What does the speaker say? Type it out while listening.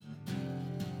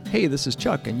Hey, this is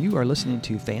Chuck, and you are listening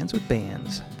to Fans with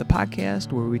Bands, the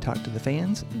podcast where we talk to the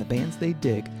fans and the bands they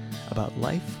dig about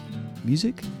life,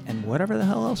 music, and whatever the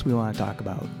hell else we want to talk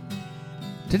about.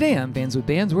 Today on Fans with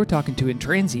Bands, we're talking to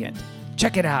Intransient.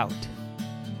 Check it out!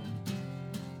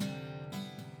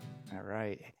 All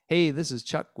right. Hey, this is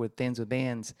Chuck with Fans with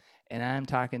Bands, and I'm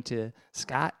talking to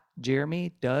Scott,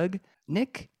 Jeremy, Doug,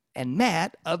 Nick, and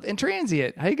Matt of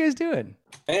Intransient. How you guys doing?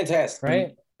 Fantastic.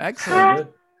 Right?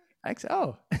 Excellent.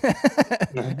 Oh,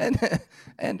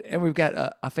 and we've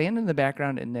got a fan in the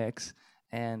background at Nick's,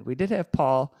 and we did have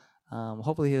Paul.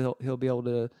 Hopefully he'll be able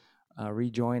to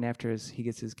rejoin after he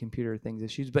gets his computer things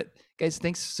issues. But guys,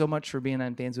 thanks so much for being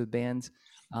on Fans with Bands.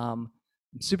 I'm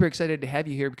super excited to have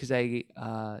you here because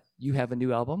you have a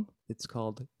new album. It's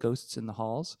called Ghosts in the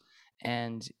Halls,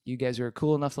 and you guys were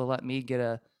cool enough to let me get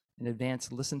an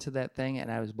advance listen to that thing,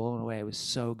 and I was blown away. It was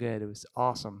so good. It was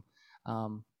awesome.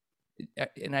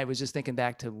 And I was just thinking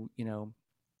back to,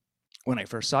 when I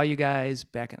first saw you guys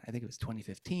back in, I think it was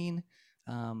 2015,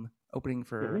 opening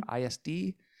for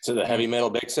ISD. So the heavy metal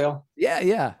bake sale?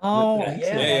 Yeah. Oh, Yeah.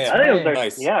 yeah. I think it was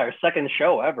Nice. our second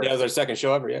show ever. Yeah, it was our second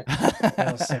show ever, yeah.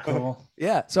 That was so cool.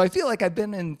 Yeah. So I feel like I've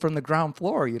been in from the ground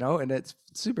floor, and it's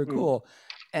super cool.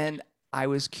 And I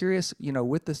was curious,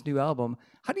 with this new album,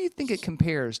 how do you think it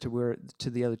compares to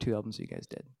the other two albums you guys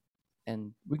did?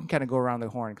 And we can kind of go around the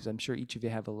horn because I'm sure each of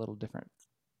you have a little different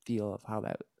feel of how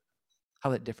that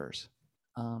differs.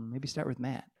 Maybe start with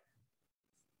Matt.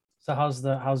 So how's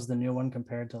the new one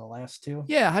compared to the last two?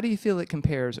 Yeah, how do you feel it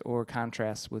compares or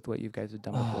contrasts with what you guys have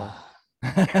done before?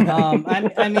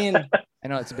 I mean, I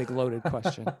know it's a big loaded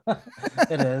question.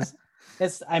 It is.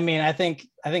 I think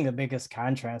the biggest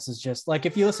contrast is just like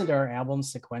if you listen to our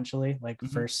albums sequentially, like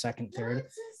first, second, third,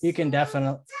 you can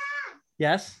definitely.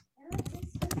 Yes.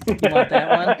 You want that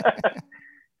one?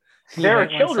 There are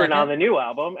children on the new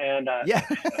album, and yeah,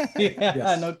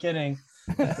 yes. No kidding.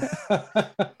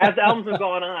 As albums have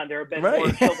gone on, there have been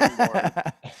more children born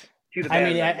to the band. I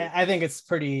mean, I think it's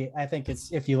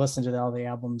if you listen to all the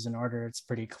albums in order, it's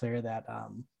pretty clear that,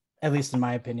 at least in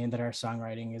my opinion, that our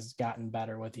songwriting has gotten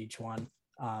better with each one.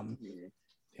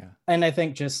 And I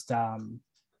think just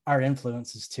our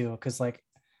influences too, because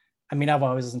I've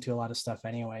always listened to a lot of stuff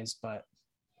anyways, but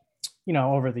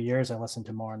over the years I listened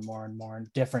to more and more and more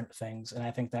different things, and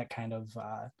I think that kind of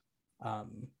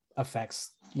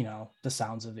affects the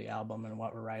sounds of the album and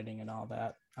what we're writing and all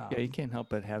that. You can't help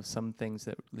but have some things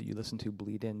that you listen to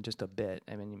bleed in just a bit.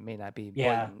 I mean, it may not be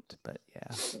blatant, but yeah.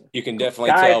 You can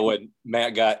definitely tell when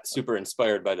Matt got super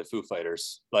inspired by the Foo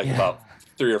Fighters, about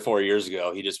 3 or 4 years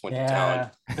ago. He just went to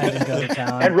town. I did go to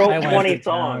town. And wrote 20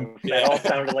 songs that all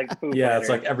sounded like the Foo Fighters. It's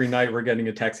like every night we're getting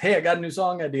a text, hey, I got a new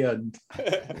song idea.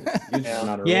 When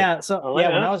I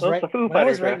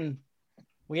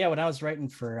was writing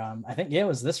for I think it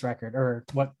was this record, or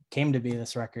what came to be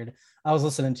this record, I was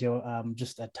listening to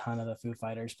just a ton of the Foo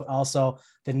Fighters, but also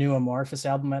the new Amorphous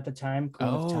album at the time, Queen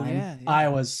of Time. Yeah. I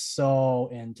was so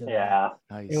into that.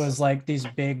 Nice. It was like these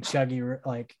big chuggy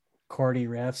chordy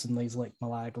riffs and these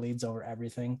melodic leads over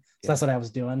everything. So that's what I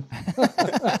was doing.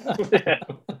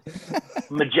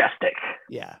 Majestic.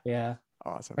 Yeah.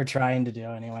 Awesome. Or trying to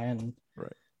do anyway. And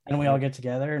right. And we all get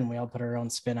together and we all put our own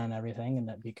spin on everything, and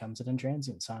that becomes an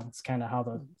Intransient song. It's kind of how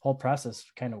the whole process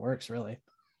kind of works, really.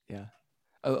 Yeah.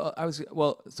 So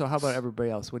how about everybody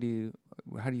else? How do you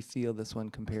feel this one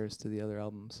compares to the other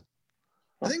albums?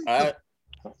 I think. Go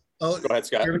ahead,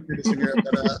 Scott.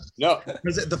 No.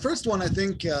 The first one, I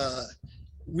think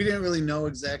we didn't really know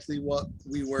exactly what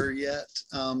we were yet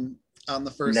on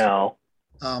the first. No.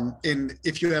 And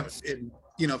if you have.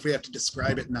 If we have to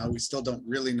describe it now, we still don't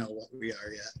really know what we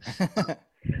are yet.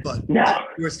 But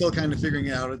we were still kind of figuring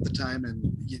it out at the time, and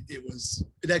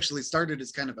it actually started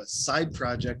as kind of a side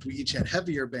project. We each had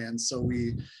heavier bands, so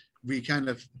we kind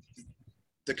of,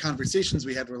 the conversations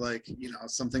we had were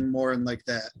something more in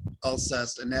that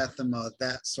Alcest, Anathema,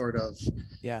 that sort of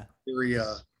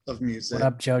area of music. What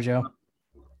up, JoJo?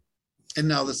 And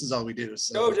now this is all we do.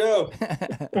 So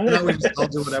JoJo. Now we just all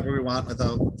do whatever we want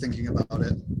without thinking about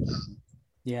it.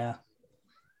 Yeah.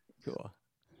 Cool.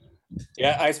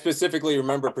 Yeah, I specifically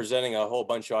remember presenting a whole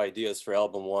bunch of ideas for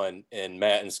album one, and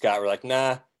Matt and Scott were like,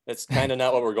 nah, that's kind of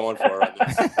not what we're going for right now.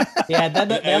 Yeah,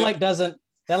 that doesn't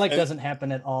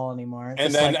happen at all anymore.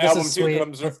 And then album two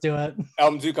Let's do it.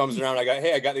 Album two comes around,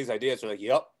 I got these ideas. We're like,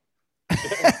 yep.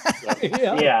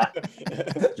 Yeah.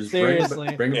 Just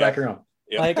seriously. Bring it back around.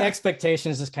 Yep.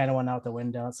 Expectations just kind of went out the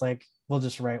window. It's like, we'll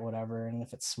just write whatever, and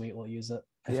if it's sweet, we'll use it.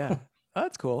 Yeah. Oh,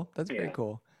 that's cool. That's very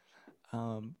cool.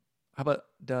 How about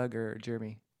Doug or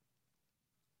Jeremy?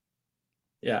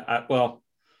 Yeah.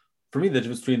 for me, the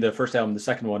difference between the first album and the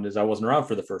second one is I wasn't around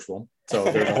for the first one. So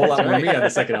there's a whole lot more of me on the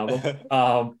second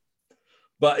album.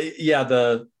 But yeah,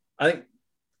 I think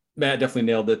Matt definitely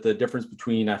nailed it. The difference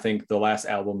between, I think, the last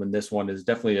album and this one is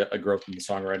definitely a growth in the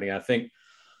songwriting. I think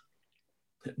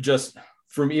just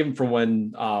from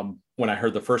when I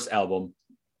heard the first album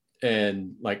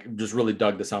and like just really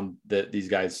dug the sound that these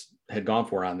guys had gone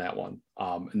for on that one.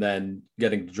 And then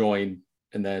getting to join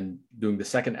and then doing the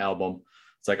second album,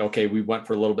 it's like, okay, we went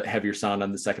for a little bit heavier sound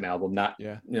on the second album, not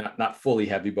fully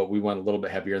heavy, but we went a little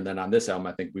bit heavier. And then on this album,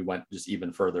 I think we went just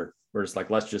even further. We're just like,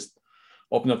 let's just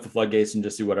open up the floodgates and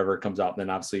just see whatever comes out. And then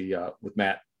obviously with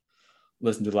Matt,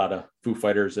 listen to a lot of Foo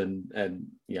Fighters and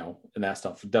that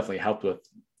stuff definitely helped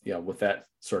with that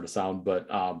sort of sound.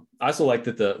 But I also like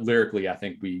that lyrically, I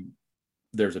think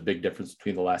there's a big difference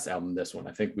between the last album and this one.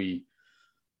 I think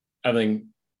everything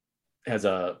has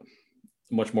a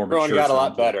much more mature. Got a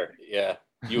lot better. Yeah.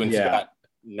 You and Scott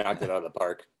knocked it out of the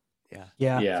park.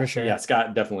 Yeah, for sure. Yeah,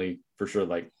 Scott definitely for sure.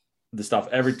 Like the stuff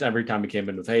every time he came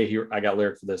in with, hey, here I got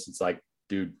lyrics for this. It's like,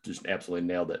 dude, just absolutely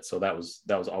nailed it. So that was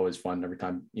always fun every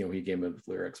time he came in with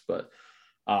lyrics. But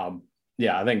I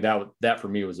think that for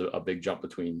me was a big jump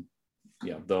between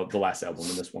the last album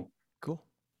and this one. Cool.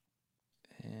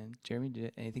 And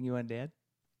Jeremy, anything you wanted to add?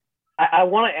 I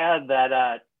want to add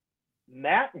that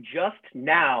Matt just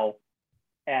now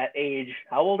at age,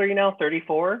 how old are you now?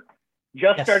 34?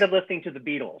 Just started listening to the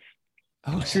Beatles.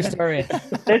 Oh, true story.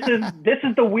 This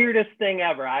is the weirdest thing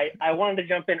ever. I wanted to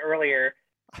jump in earlier.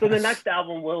 So the next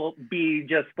album will be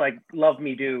just like Love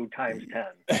Me Do times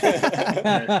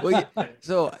 10.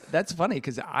 So that's funny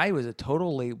because I was a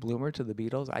total late bloomer to the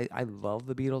Beatles. I love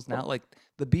the Beatles now. Like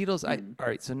the Beatles, all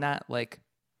right, so not like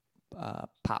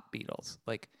pop Beatles,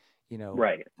 like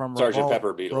right, from Sgt.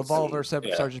 Pepper Beatles, Revolver,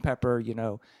 Sgt. Pepper,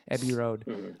 Abbey Road,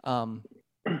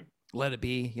 Let It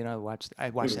Be. I watched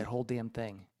that whole damn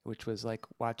thing, which was like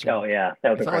watching. Oh yeah,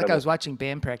 that was I felt like I was watching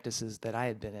band practices that I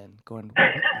had been in, going.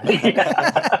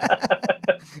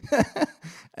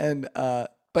 And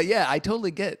but yeah, I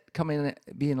totally get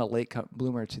being a late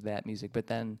bloomer to that music, but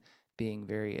then being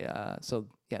very so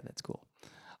yeah, that's cool.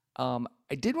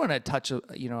 I did want to touch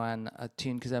on a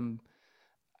tune because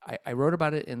I wrote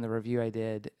about it in the review I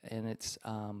did, and it's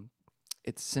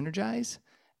Synergize,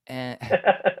 and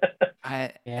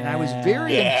I was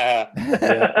very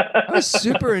I was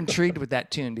super intrigued with that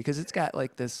tune because it's got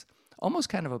like this almost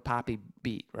kind of a poppy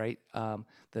beat, right?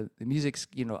 The music's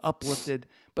uplifted,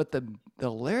 but the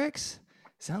lyrics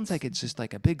sounds like it's just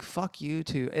like a big fuck you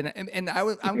to and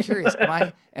I'm curious,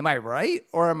 am I right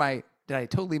or did I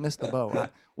totally miss the boat?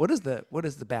 What is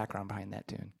the background behind that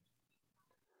tune?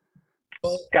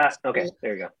 Well, Scott, okay,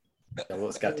 there you go.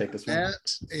 Well, Scott, take this one.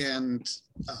 Matt and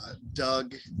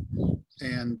Doug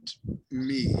and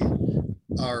me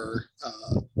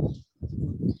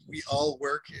we all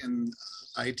work in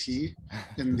IT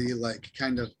in the like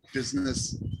kind of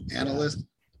business analyst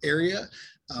area,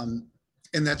 and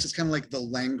that's just kind of like the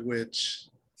language,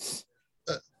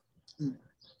 the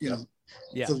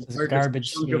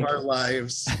garbage chunk of our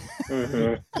lives.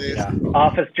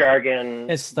 Office jargon.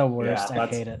 It's the worst. I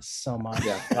hate it so much.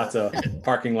 Yeah, lots of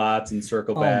parking lots and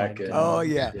circle back.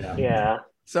 Yeah.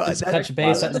 So touch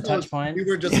base at the touch point. We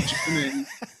were just jamming.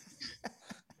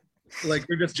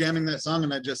 We're just jamming that song,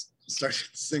 and I just started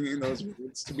singing those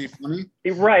words to be funny.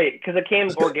 Right, because it came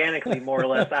organically, more or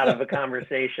less, out of a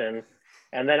conversation.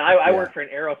 And then I work for an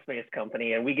aerospace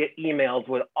company, and we get emails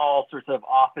with all sorts of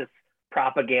office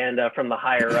propaganda from the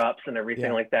higher ups and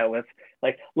everything like that, with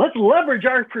like, let's leverage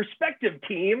our perspective,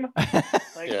 team.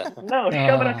 No,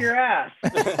 shove it up your ass.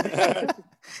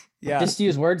 Just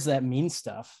use words that mean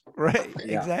stuff. Right,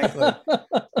 exactly.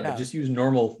 Just use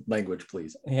normal language,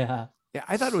 please. Yeah,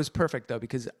 I thought it was perfect though,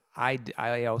 because I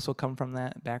also come from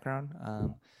that background,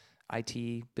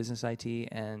 IT, business IT,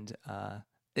 and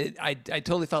I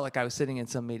totally felt like I was sitting in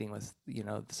some meeting with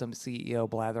some CEO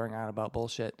blathering on about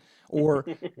bullshit, or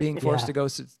being forced to go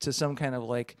to some kind of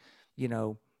like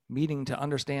meeting to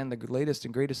understand the latest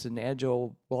and greatest in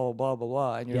agile blah blah blah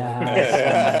blah, and you're like, oh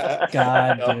my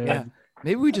god, dude. Yeah,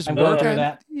 maybe we just I'm going through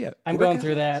that. I'm going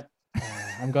through that.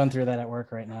 I'm going through that at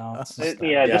work right now.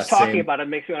 Just talking about it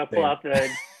makes me want to pull out the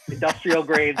industrial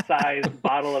grade size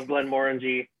bottle of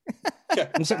Glenmorangie.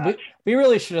 We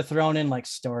really should have thrown in like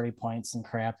story points and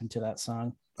crap into that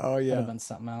song. Oh yeah, would have been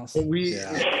something else. But we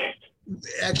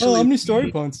actually, how many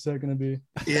story points is that going to be?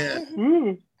 Yeah.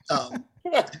 I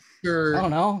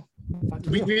don't know.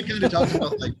 We had kind of talked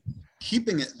about like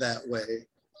keeping it that way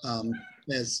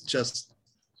as just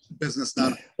business,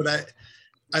 but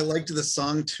I liked the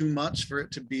song too much for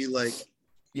it to be like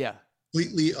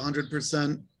completely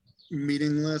 100%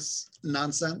 meaningless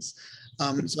nonsense.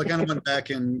 So I kind of went back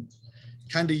and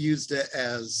kind of used it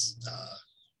as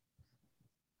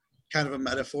kind of a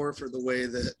metaphor for the way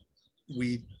that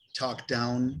we talk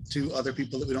down to other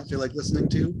people that we don't feel like listening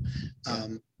to.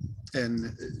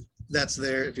 And that's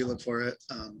there if you look for it.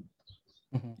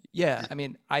 Yeah, I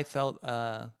mean, I felt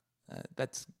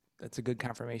that's a good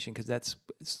confirmation, because that's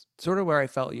sort of where I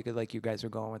felt you guys are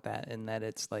going with that, and that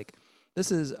it's like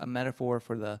this is a metaphor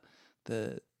for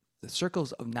the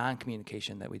circles of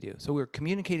non-communication that we do. So we're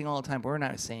communicating all the time, but we're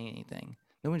not saying anything.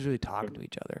 No one's really talking to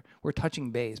each other. We're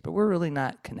touching base, but we're really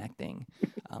not connecting.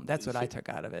 That's what I took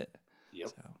out of it. Yep.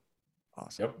 So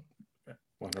awesome. Yep.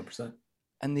 100%.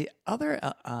 And the other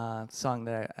song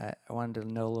that I wanted to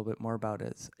know a little bit more about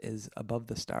is Above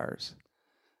the Stars.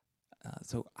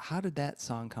 So how did that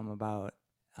song come about?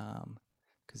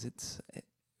 Because it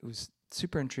was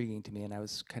super intriguing to me, and I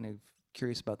was kind of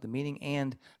curious about the meaning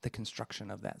and the construction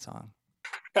of that song.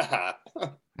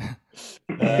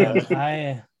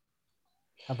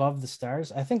 Above the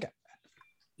Stars, I think.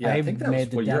 Yeah, I think that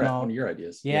made was the demo. one of your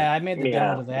ideas. Yeah, I made the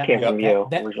demo to that. Came from you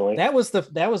originally. That was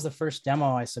the first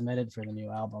demo I submitted for the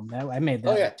new album. I made that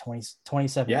like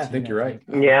 2017. Yeah, I think you're right.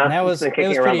 Yeah, and it was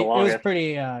pretty longest.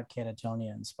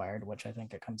 Catatonia inspired, which I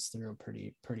think it comes through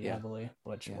pretty heavily.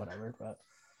 Which whatever, but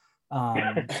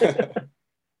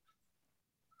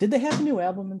did they have a new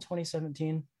album in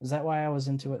 2017? Is that why I was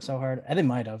into it so hard? They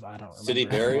might have. I don't remember. City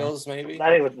Burials, maybe? I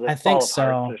think it was I think so.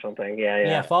 Hearts or something.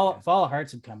 Yeah. Fall of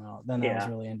Hearts had come out. Then I was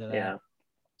really into that. Yeah.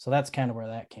 So that's kind of where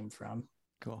that came from.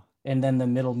 Cool. And then the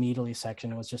middle meadly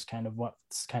section was just kind of what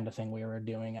kind of thing we were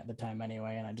doing at the time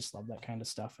anyway. And I just love that kind of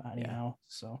stuff anyhow.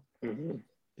 So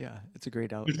yeah, it's a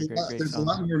great album. There's a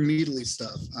lot more meadly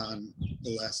stuff on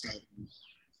the last album.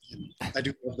 And I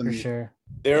do love the for sure.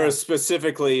 There is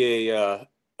specifically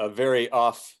a very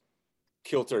off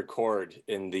kilter chord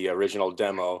in the original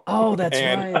demo. Oh, that's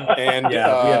right. And we had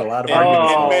a lot of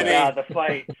arguments. The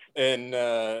fight.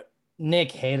 And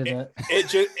Nick hated it.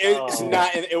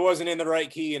 It wasn't in the right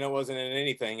key, and it wasn't in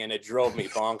anything, and it drove me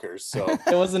bonkers. So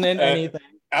it wasn't in anything.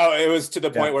 It was to the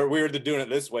point where we were doing it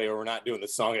this way, or we're not doing the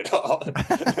song at all.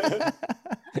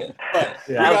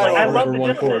 I love the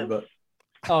one chord, but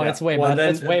it's way better.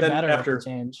 It's way better after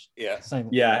change.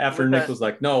 After Nick was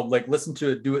like, no, like listen to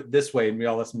it, do it this way, and we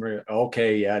all listened.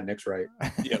 Okay, yeah, Nick's right. I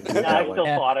still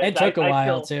fought it. It took a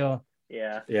while too.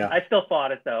 Yeah. I still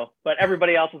fought it though, but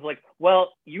everybody else was like,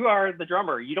 "Well, you are the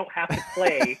drummer. You don't have to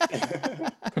play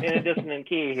in a dissonant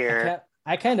key here."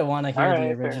 I kind of want to hear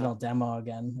the original demo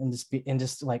again and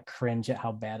just like cringe at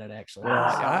how bad it actually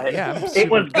was. It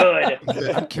was good.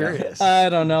 I'm curious. I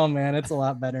don't know, man. It's a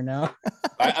lot better now.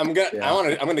 I'm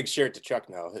gonna share it to Chuck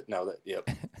now. Now that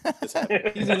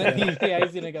he's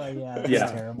gonna go. Yeah.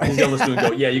 Terrible. He's gonna listen to it and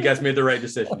go, yeah, you guys made the right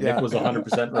decision. Nick was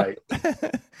 100% right.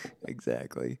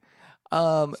 Exactly.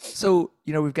 So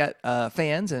we've got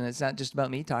fans, and it's not just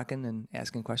about me talking and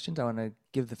asking questions. I want to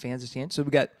give the fans a chance. So we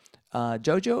got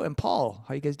Jojo and Paul.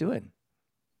 How you guys doing?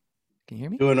 Can you hear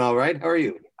me? Doing all right. How are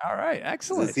you? All right,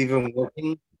 excellent. Is this even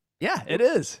working? Yeah, it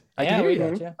is. I can hear you.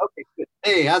 Okay, good.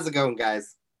 Hey, how's it going,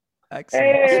 guys? Excellent.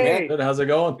 Hey. Good. How's it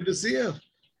going? Good to see you.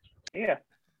 Yeah.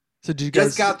 So did you guys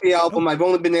just got the album? I've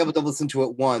only been able to listen to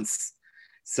it once,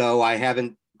 so I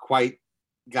haven't quite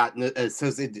gotten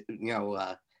associated,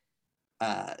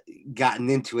 gotten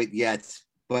into it yet.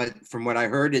 But from what I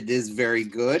heard, it is very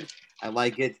good. I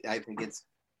like it. I think it's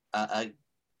a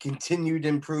continued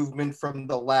improvement from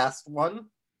the last one,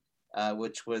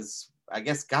 which was, I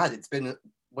guess, God, it's been,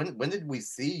 when did we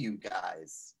see you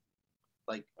guys?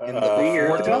 Like in the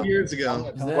 2 years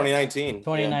ago. 2019.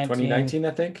 2019,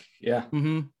 I think. Yeah.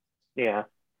 Mm-hmm. Yeah.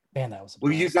 Man, that was.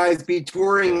 Will you guys be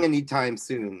touring anytime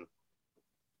soon?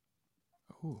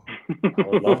 I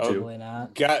would love to. Probably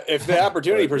not. If the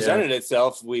opportunity presented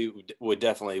itself, we would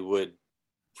definitely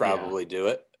probably do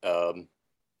it.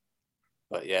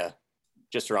 But yeah,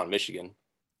 just around Michigan.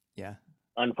 Yeah.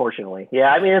 Unfortunately.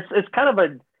 Yeah. I mean, it's kind of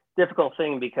a difficult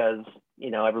thing because,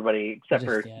 everybody except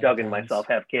for Doug and myself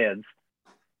have kids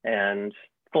and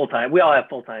full-time. We all have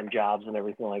full-time jobs and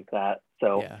everything like that.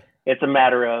 So it's a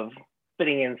matter of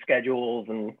fitting in schedules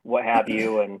and what have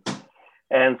you,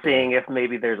 and seeing if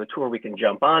maybe there's a tour we can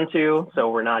jump onto. So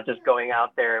we're not just going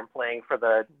out there and playing for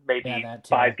the maybe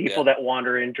 5 people that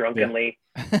wander in drunkenly.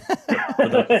 For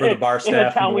the bar staff. In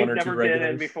a town we've never been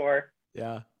in before.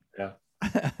 Yeah. Yeah.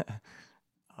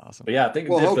 Awesome. But yeah, I think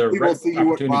if the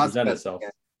opportunity presents itself.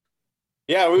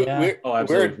 Yeah,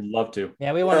 absolutely. We'd love to.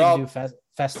 Yeah, we want to do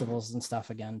festivals and stuff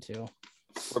again too.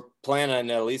 We're planning on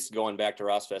at least going back to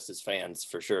Rossfest as fans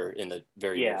for sure in the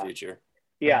very near future.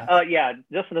 Yeah.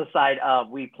 Just an aside,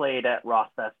 we played at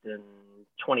Rossfest in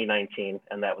 2019,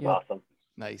 and that was awesome.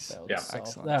 Nice.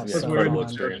 Excellent. That was so incredible fun.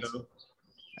 experience.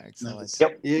 Excellent.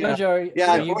 Yep.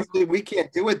 Yeah, unfortunately, we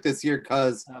can't do it this year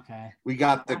because we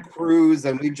got the cruise,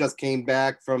 and we just came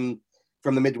back from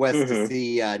the Midwest to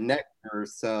see Nectar.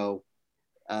 So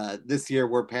this year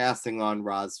we're passing on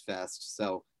Rozfest.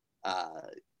 So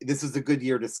this is a good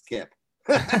year to skip.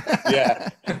 Yeah.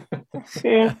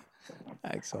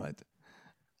 Excellent.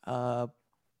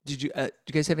 Did you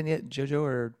guys have any, JoJo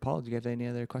or Paul? Do you have any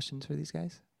other questions for these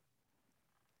guys?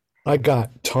 I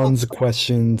got tons of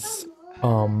questions.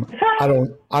 I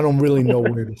don't really know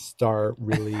where to start,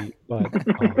 really, but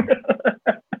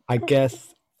I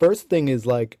guess first thing is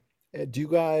like, do you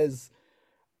guys,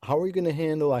 how are you gonna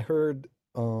handle? I heard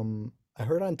on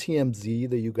TMZ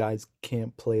that you guys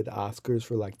can't play the Oscars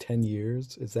for like 10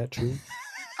 years. Is that true?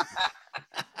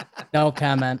 No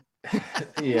comment.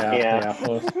 Yeah.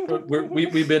 Well,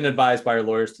 we've been advised by our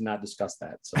lawyers to not discuss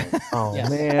that. So. Oh Yes.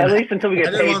 man. At least until we get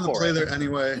I didn't paid want to for play it. there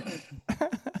anyway.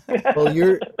 Well,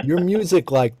 your music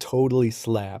like totally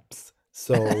slaps.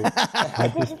 So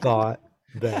I just thought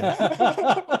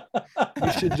that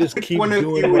you should just keep One of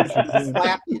doing you what would you're doing.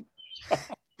 slap you.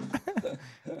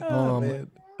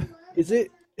 Man.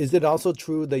 Is it also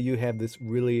true that you have this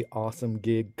really awesome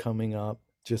gig coming up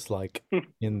just like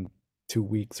in 2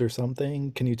 weeks or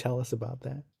something? Can you tell us about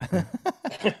that?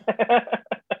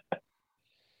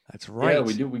 That's right. Yeah,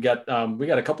 we do. We got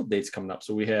a couple dates coming up.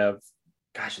 So we have,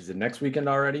 gosh, is it next weekend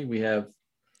already? We have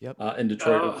in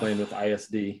Detroit we're playing with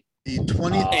ISD. The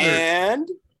 23rd.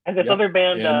 And this other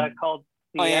band called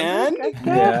The And? End,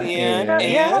 I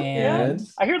Yeah, guess? And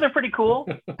I hear they're pretty cool.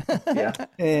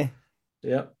 yeah.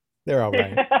 Yep. They're all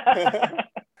right.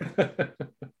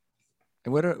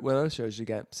 And what other shows you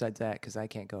got besides that? Because I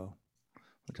can't go,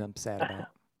 which I'm sad about.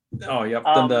 Oh, yep.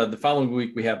 Then the following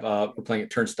week we have we're playing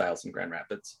at Turnstiles in Grand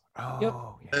Rapids. Oh, Yep.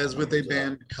 yeah. As with a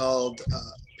band called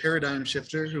Paradigm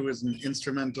Shifter, who is an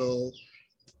instrumental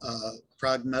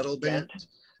prog metal band,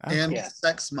 and Yeah.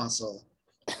 Sex Muscle.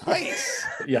 Nice.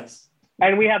 Yes.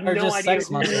 And we have Or no just idea Sex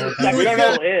who Muscle. Sex We don't know.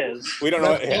 Muscle is. we don't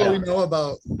know. That's all we know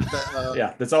about that.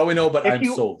 Yeah, that's all we know, but If I'm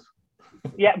you- sold.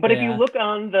 Yeah, but if you Yeah. look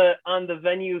on the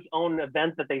venue's own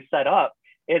event that they set up,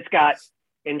 it's got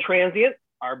Intransient,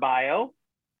 our bio,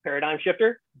 Paradigm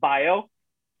Shifter, bio,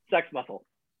 Sex Muscle.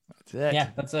 That's it. yeah,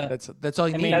 that's it. That's all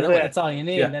you I need. mean, That's really. it. that's all you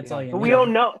need. Yeah. That's all you But need. we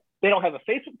don't know. They don't have a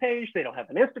Facebook page. They don't have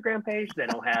an Instagram page. They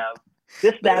don't have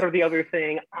this, that, or the other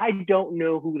thing. I don't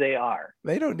know who they are.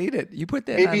 They don't need it. You put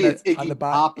that Maybe on it's the, on the Iggy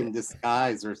bottom. Pop in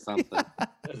disguise or something.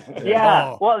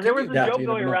 Yeah. Oh, Well, there could was be a that. joke You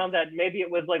going never know. around that maybe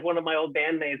it was like one of my old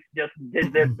bandmates just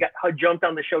jumped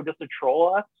on the show just to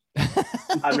troll us.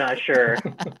 I'm not sure.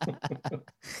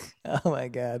 Oh my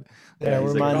God. Yeah, it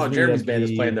He's like, reminds oh, me Jeremy's of band is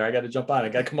the- playing there. I got to jump on. I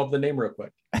got to come up with a name real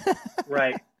quick.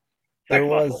 Right. There Sex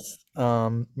Muscle.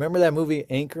 was remember that movie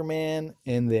Anchorman,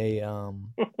 and they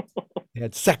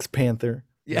had Sex Panther.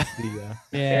 Yeah. The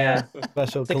Yeah.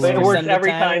 special 60% It collection. works of the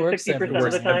every time, time, works 60% every of It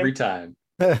works the time. every time.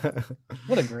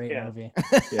 What a great Yeah. movie.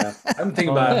 Yeah. I'm thinking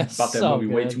Oh, about that's that so movie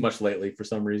way good. too much lately for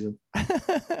some reason.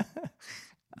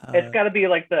 It's got to be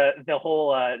like the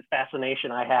whole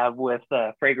fascination I have with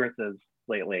fragrances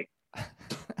lately,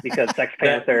 because Sex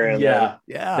Panther and Yeah.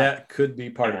 yeah. That could be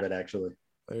part of it, actually.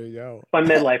 There you go. my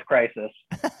midlife crisis.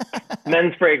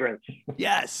 Men's fragrance.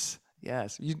 Yes.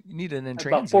 Yes. You need an That's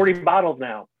about intransient. 40 bottles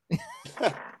now.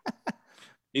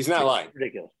 He's not lying.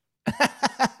 Ridiculous.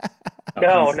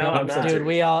 Oh, No, I'm not. Dude,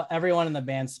 everyone in the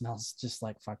band smells just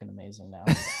like fucking amazing now.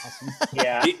 It's awesome.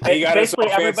 Yeah. He got us Basically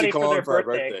all fancy everybody for cologne their for our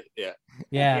birthday. birthday. Yeah.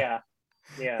 Yeah. Yeah.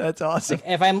 Yeah. That's awesome. Like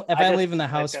if I'm I just- leaving the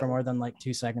house got- for more than like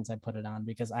 2 seconds, I put it on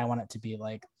because I want it to be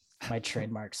like my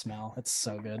trademark smell. It's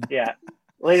so good. Yeah.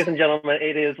 Ladies and gentlemen,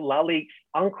 it is Lalique's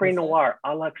Encre Noir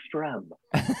à l'extrême.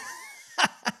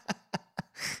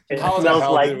 It How the smells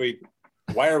hell like did we?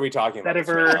 Why are we talking about this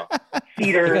right vetiver, now?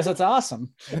 cedar, Because it's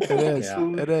awesome. It is. Yeah.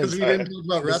 It Because is. we didn't talk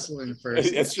about wrestling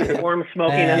first. It's true. warm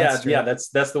smokiness. Yeah. Yeah, That's true. yeah,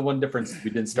 that's the one difference. We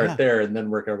didn't start Yeah. there and then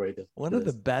work our way to One of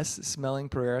the best smelling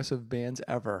progressive bands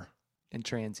ever in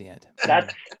Transient.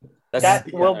 That's That's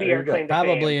that will yeah, be there our you go. claim to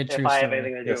Probably fame a true if I have story.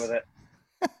 anything to do Yes. with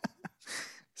it.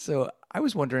 So I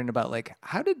was wondering about like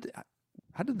how did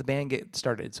the band get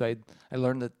started? So I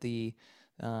learned that the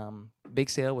Bake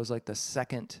Sale was like the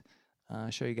second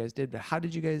show you guys did. But how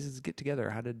did you guys get together?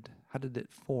 How did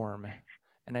it form?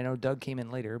 And I know Doug came in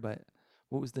later, but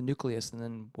what was the nucleus, and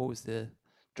then what was the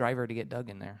driver to get Doug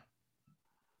in there?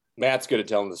 Matt's good at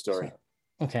telling the story.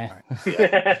 Okay. He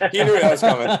knew that was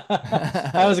coming.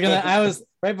 I was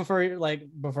right before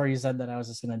you said that, I was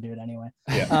just gonna do it anyway.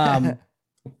 Yeah.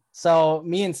 So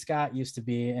me and Scott used to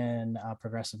be in a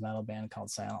progressive metal band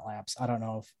called Silent Lapse. I don't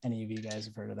know if any of you guys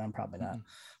have heard of them, probably not.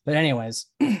 But anyways,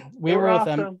 we were with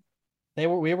them.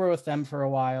 We were with them for a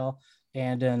while.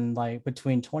 And in like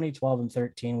between 2012 and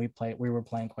 13, we were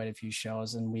playing quite a few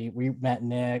shows, and we met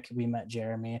Nick, we met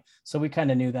Jeremy. So we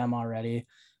kind of knew them already.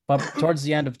 But towards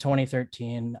the end of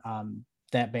 2013,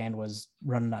 that band was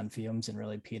running on fumes and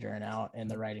really petering out, and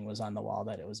the writing was on the wall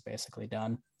that it was basically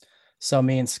done. So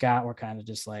me and Scott were kind of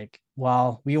just like,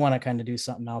 well, we want to kind of do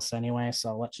something else anyway.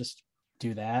 So let's just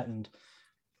do that. And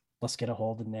let's get a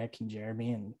hold of Nick and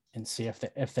Jeremy and see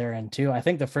if they're in too. I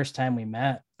think the first time we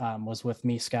met was with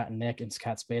me, Scott, and Nick in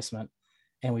Scott's basement.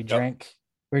 And we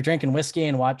were drinking whiskey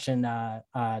and watching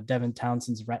Devin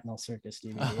Townsend's Retinal Circus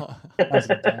DVD. That was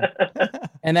a good time.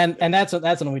 And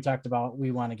that's when we talked about, we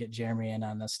want to get Jeremy in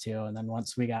on this too. And then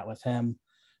once we got with him,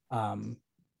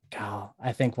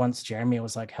 I think once Jeremy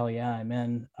was like, hell yeah, I'm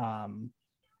in,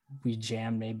 we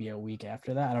jammed maybe a week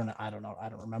after that. I don't know. I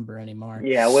don't remember anymore.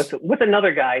 Yeah. With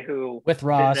another guy who with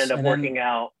Ross didn't end up working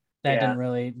out. That didn't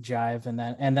really jive.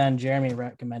 And then Jeremy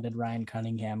recommended Ryan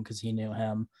Cunningham because he knew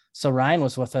him. So Ryan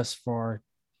was with us for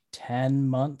 10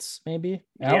 months, maybe.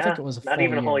 I don't think it was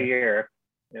a whole year.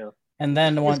 Yeah. And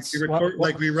then once we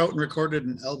wrote and recorded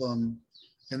an album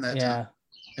in that time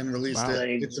and released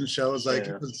it, did some shows. Like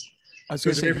it was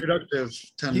very productive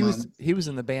 10 months. He was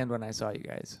in the band when I saw you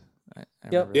guys.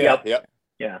 Yep. And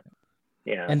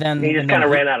then he just kind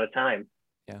of ran out of time.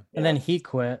 Yeah. And then he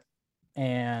quit,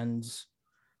 and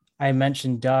I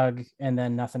mentioned Doug, and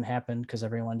then nothing happened because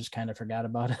everyone just kind of forgot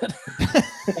about it.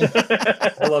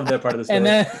 I love that part of the story.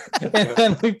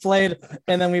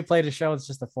 And then we played a show. It's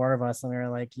just the four of us, and we were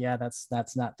like, yeah, that's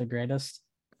not the greatest.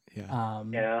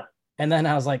 Yeah. And then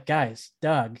I was like, guys,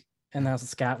 Doug, and then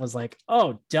Scott was like,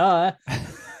 oh, duh.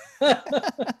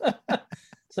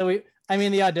 So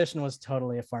the audition was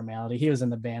totally a formality. He was in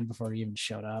the band before he even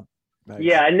showed up. Nice.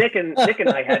 Yeah, and Nick and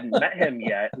I hadn't met him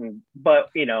yet, but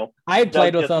I had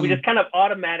played with him. We just kind of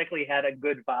automatically had a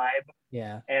good vibe.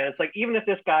 Yeah, and it's like, even if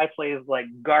this guy plays like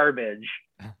garbage,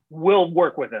 we'll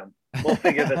work with him. We'll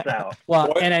figure this out.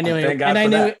 Well, and I knew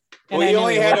it. Well, he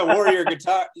only had a Warrior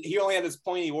guitar. He only had this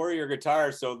pointy Warrior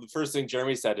guitar. So the first thing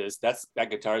Jeremy said is, that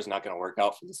guitar is not going to work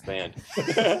out for this band.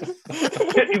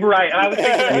 Right. I was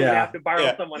thinking I would have to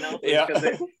borrow someone else's.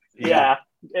 Yeah.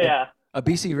 A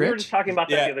BC Rich? We were just talking about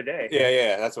that the other day.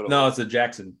 Yeah, that's what it was. No, it's a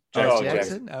Jackson.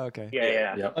 Jackson? Oh, okay.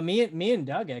 Yeah. Yep. Me and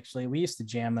Doug, actually, we used to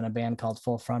jam in a band called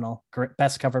Full Frontal.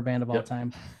 Best cover band of all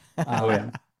time.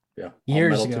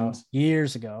 Years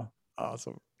ago.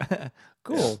 Awesome.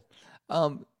 Cool.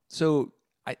 So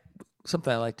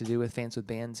something I like to do with Fans with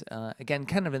Bands, again,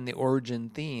 kind of in the origin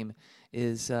theme,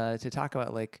 is to talk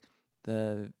about like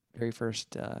the very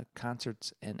first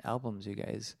concerts and albums you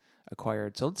guys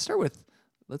acquired. So let's start with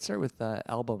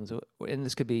albums, and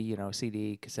this could be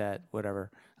CD, cassette,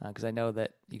 whatever, because I know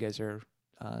that you guys are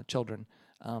children.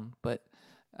 But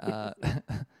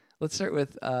let's start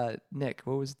with Nick.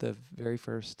 What was the very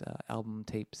first album,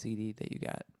 tape, CD that you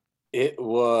got? It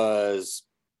was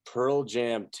Pearl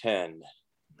Jam 10.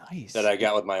 Nice. That I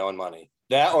got with my own money.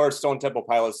 That or Stone Temple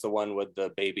Pilots, the one with the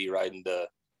baby riding the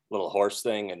little horse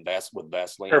thing and with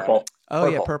Vaseline. Purple. Oh,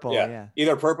 yeah, Purple. Yeah.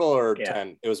 Either Purple or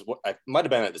 10. It was. I might have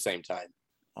been at the same time.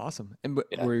 Awesome. And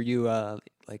were you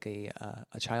like a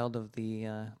child of the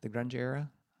grunge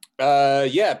era?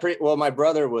 Yeah. Well, my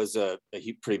brother was a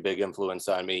pretty big influence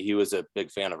on me. He was a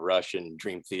big fan of Rush and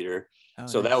Dream Theater.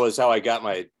 So that was how I got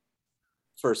my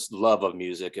first love of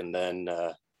music, and then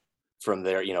from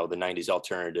there, the 90s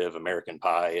alternative, American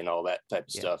Pie, and all that type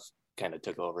of stuff kind of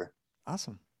took over.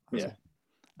 Awesome. Yeah.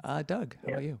 Doug,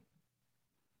 how about you?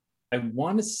 I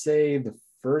want to say the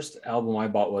first album I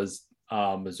bought was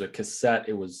a cassette.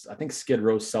 It was, I think, Skid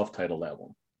Row's self-titled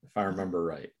album, if I remember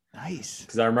right. Nice.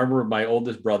 Because I remember my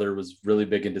oldest brother was really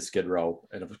big into Skid Row,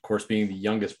 and of course, being the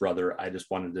youngest brother, I just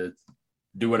wanted to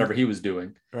do whatever he was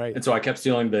doing. Right. And so I kept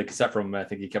stealing the cassette from him. I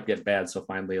think he kept getting bad. So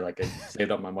finally, I saved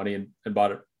up my money and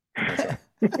bought it for myself.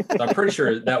 So I'm pretty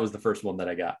sure that was the first one that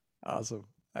I got. Awesome.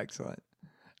 Excellent.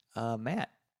 Matt.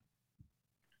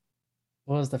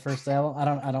 What was the first album?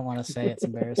 I don't want to say, it's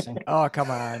embarrassing. Oh, come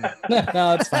on.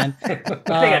 No, it's fine. I think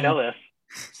I know this.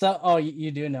 So,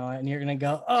 you do know it, and you're gonna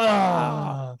go,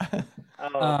 oh.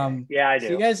 Yeah, I do.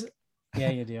 So you guys, yeah,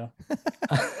 you do.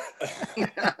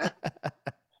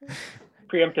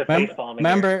 Preemptive face palming.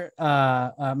 Remember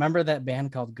that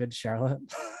band called Good Charlotte?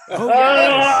 Oh,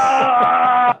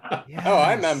 yes. Yes. Oh,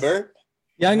 I remember.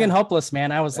 Young and Hopeless,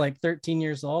 man. I was like 13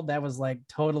 years old. That was like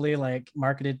totally like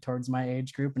marketed towards my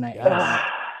age group, and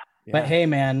But hey,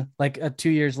 man, like 2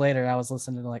 years later, I was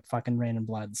listening to like fucking Rain and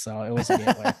Blood, so it was a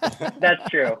gateway. That's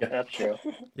true. That's true.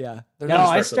 Yeah. No,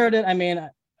 I started. I mean,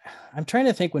 I'm trying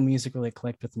to think when music really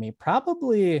clicked with me.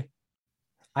 Probably,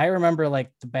 I remember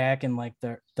like back in like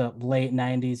the late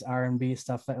 '90s R&B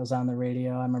stuff that was on the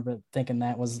radio. I remember thinking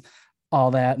that was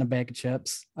all that in a bag of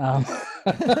chips.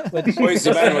 Boyz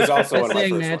II Men was also one of my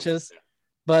first matches. Ones.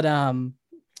 But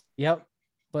yep.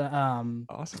 But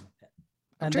awesome.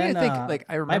 I'm trying to think. Like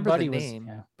I remember the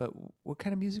name, but what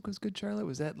kind of music was good, Charlotte?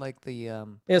 Was that like the?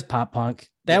 It was pop punk.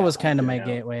 That was kind of my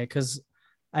gateway because,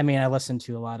 I mean, I listened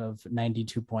to a lot of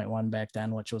 92.1 back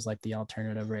then, which was like the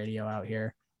alternative radio out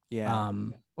here. Yeah.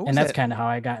 And that's kind of how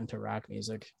I got into rock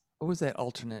music. What was that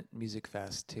alternate music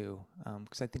fest too?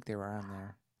 Because I think they were on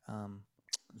there.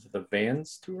 Is it the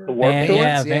Vans tour? The Warped Tour?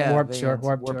 Yeah, Warped Tour.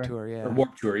 Warped Tour, yeah. Or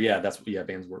Warped Tour, yeah. That's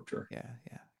Vans Warped Tour. Yeah,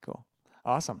 cool,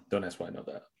 awesome. Don't ask why I know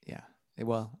that. Yeah,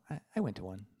 well, I went to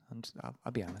one.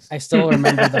 I'll be honest. I still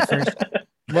remember the first.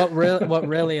 What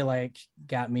really like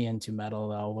got me into metal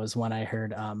though was when I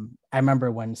heard. I remember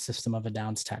when System of a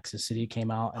Down's Texas City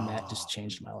came out, and that just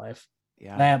changed my life.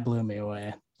 Yeah, that blew me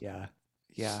away. Yeah.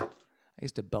 I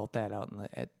used to belt that out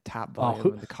at top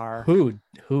volume in the car. Who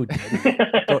did?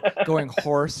 Going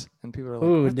hoarse, and people are like,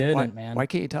 "Who didn't, man? Why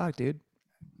can't you talk, dude?"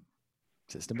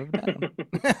 System of a Down.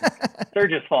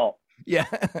 Surge's fault. Yeah.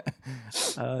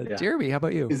 Jeremy, how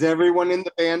about you? Is everyone in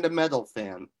the band a metal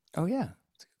fan? Oh yeah,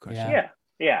 that's a good question.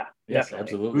 Yeah, yes,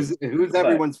 definitely. Absolutely. Who's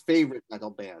everyone's favorite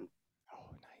metal band?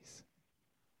 Oh, nice.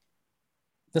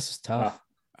 This is tough.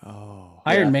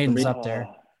 Iron Maiden's up there.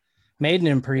 Maiden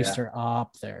and Priest are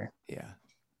up there.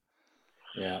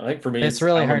 Yeah, I think for me, it's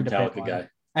really hard to pick pick guy.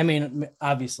 I mean,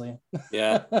 obviously.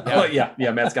 Yeah.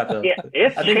 Yeah. Matt's got the.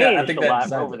 It's changed a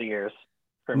lot over the years.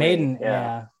 For Maiden, me.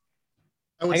 Yeah.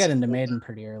 I got into Maiden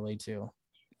pretty early too.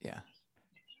 Yeah.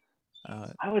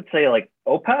 I would say like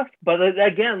Opeth, but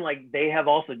again, like they have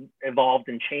also evolved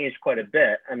and changed quite a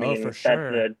bit. I mean, for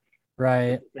sure. That's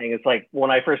right thing. It's like when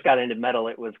I first got into metal,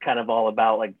 it was kind of all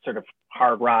about like sort of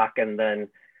hard rock, and then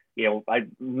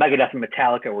Megadeth and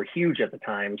Metallica were huge at the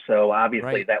time, so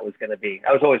obviously that was going to be.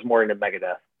 I was always more into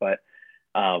Megadeth, but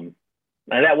and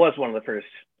that was one of the first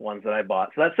ones that I bought.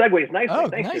 So that segues nicely. Oh,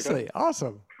 Thanks, nicely,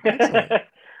 awesome.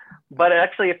 But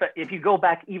actually, if you go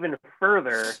back even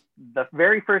further, the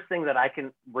very first thing that I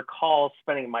can recall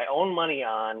spending my own money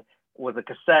on was a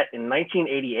cassette in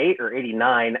 1988 or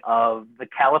 89 of the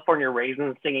California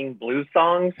Raisins singing blues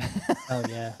songs. Oh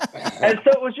yeah. And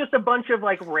so it was just a bunch of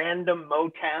like random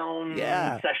Motown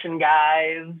session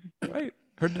guys. Right.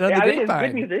 Heard it on the grapevine.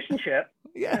 Good musicianship.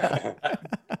 Yeah.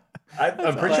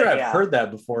 I'm pretty sure I've heard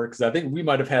that before because I think we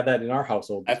might have had that in our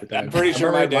household. I'm pretty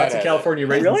sure my dad lots of California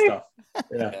Raisin stuff.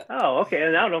 Yeah. Oh, okay.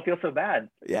 And now I don't feel so bad.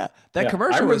 Yeah. That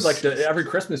commercial was like every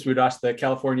Christmas we'd watch the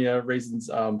California Raisins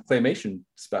claymation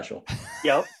special.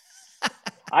 Yep.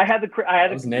 I had the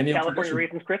California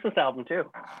Raisins Christmas album too.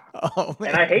 Oh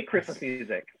man. And I hate Christmas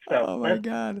music. So oh my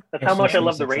god. That's how much I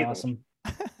love the Raisins. Awesome.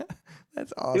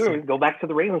 That's awesome. Dude, go back to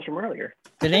the Raisins from earlier.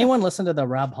 Did anyone listen to the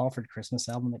Rob Halford Christmas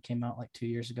album that came out like 2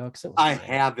 years ago? I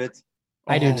have it.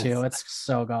 I do too. It's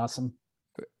so awesome.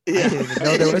 Yeah. I didn't even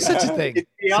know there was such a thing. It's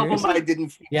the album I didn't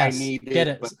think I needed. Get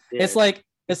it. It's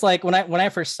like when I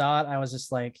first saw it, I was just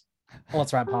like, well,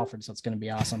 it's Rob Halford, so it's going to be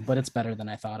awesome. But it's better than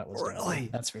I thought it was. Really?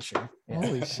 That's for sure. Yeah.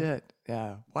 Holy shit!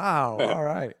 Yeah. Wow. All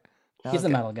right. He's a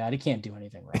metal god. He can't do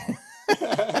anything wrong.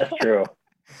 That's true.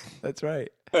 That's right.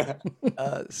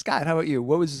 Scott, how about you?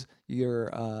 What was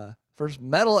your first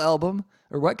metal album,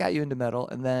 or what got you into metal,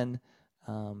 and then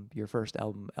your first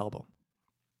album?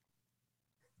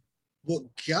 What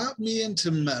got me into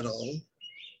metal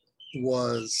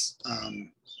was, I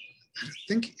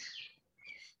think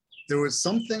there was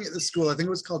something at the school. I think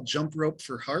it was called Jump Rope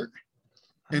for Heart,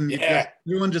 and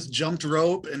everyone just jumped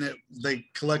rope, and they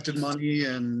collected money,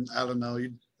 and I don't know,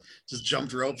 you just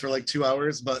jumped rope for like 2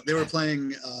 hours. But they were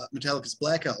playing Metallica's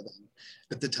Black Album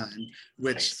at the time,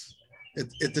 which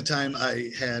at the time I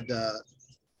had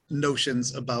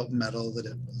notions about metal that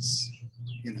it was,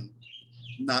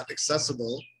 not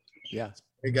accessible. Yeah,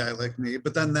 a guy like me.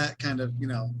 But then that kind of,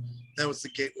 that was the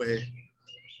gateway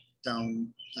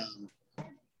down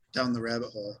the rabbit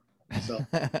hole. So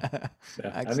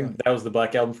I think that was the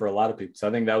Black Album for a lot of people. So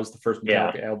I think that was the first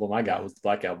Metallica album I got was the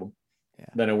Black Album. Yeah.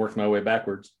 Then I worked my way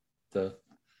backwards to.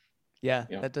 Yeah,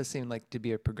 that does seem like to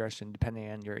be a progression depending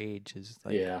on your age is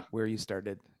like where you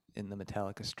started in the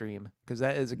Metallica stream, because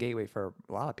that is a gateway for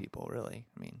a lot of people, really.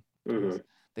 I mean,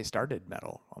 they started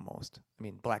metal almost. I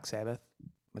mean, Black Sabbath,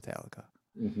 Metallica,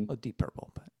 well, Deep Purple,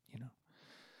 but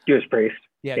Judas Priest.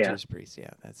 Yeah, Judas Priest. Yeah,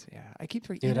 I keep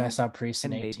forgetting. Dude, I saw Priest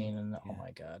in 18, and oh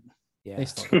my god. Yeah. They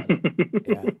still got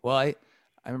Yeah. Well, I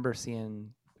remember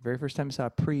seeing the very first time I saw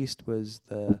Priest was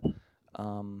the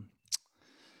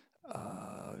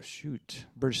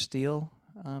British Steel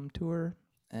tour,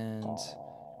 and That's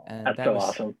that so was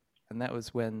awesome. and that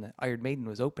was when Iron Maiden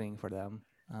was opening for them.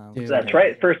 That's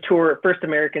right. First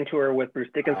American tour with Bruce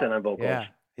Dickinson on vocals.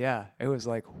 Yeah. It was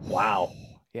like wow.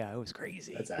 Yeah, it was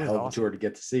crazy. That's a It was hell of a awesome. tour to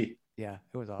get to see. Yeah,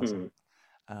 it was awesome.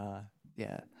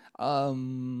 Yeah.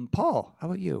 Paul, how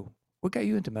about you? What got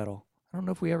you into metal? I don't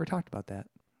know if we ever talked about that.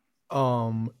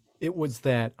 It was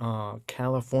that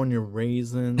California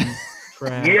Raisins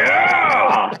track.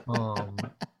 Yeah.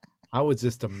 I was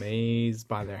just amazed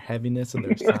by their heaviness and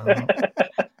their sound.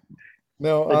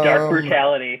 No, the dark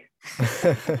brutality.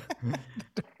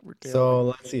 So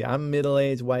let's see. I'm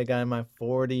middle-aged white guy in my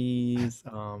 40s.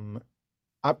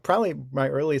 My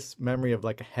earliest memory of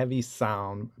like a heavy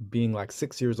sound being like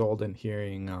 6 years old and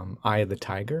hearing Eye of the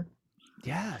Tiger.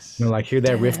 Yes. You know, like hear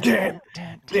that riff, and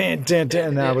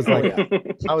I was like,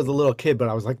 I was a little kid, but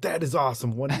I was like, that is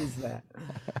awesome. What is that?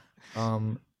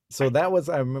 So that was,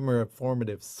 I remember, a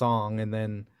formative song. And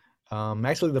then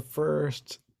actually the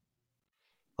first,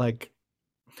 like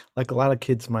a lot of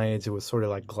kids my age, it was sort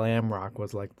of like glam rock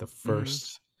was like the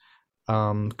first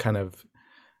kind of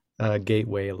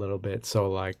gateway a little bit.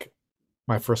 So like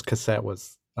my first cassette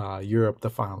was Europe, The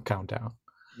Final Countdown.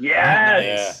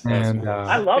 Yes. And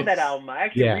I love that album. I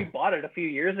actually rebought it a few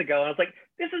years ago, and I was like,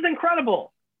 this is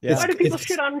incredible. Why do people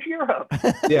shit on Europe?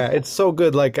 Yeah, it's so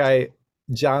good. Like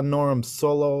John Norum's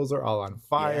solos are all on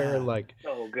fire. Like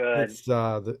so good. It's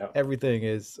everything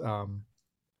is and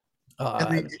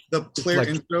the clear like,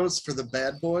 intros for the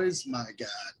Bad Boys, my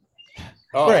God.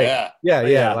 Oh right.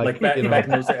 Yeah. Like back in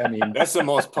those, I mean, that's the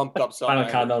most pumped up song. Final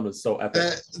Countdown was so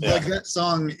epic. Like that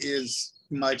song is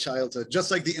my childhood,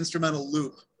 just like the instrumental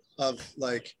loop of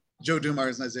like Joe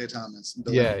Dumars and Isaiah Thomas.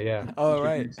 Yeah. Oh,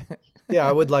 right. Yeah,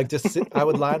 I would like just I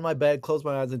would lie in my bed, close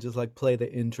my eyes, and just like play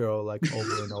the intro like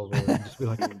over and over, and just be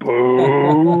like,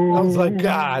 boom. I was like,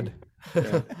 God.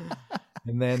 Yeah.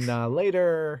 And then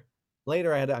later,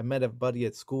 I met a buddy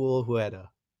at school who had a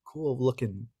cool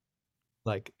looking,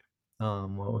 like,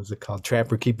 what was it called,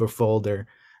 Trapper Keeper folder,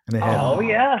 and it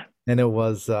had, and it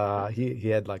was he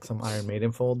had like some Iron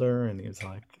Maiden folder, and he was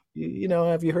like, you know,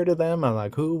 have you heard of them? I'm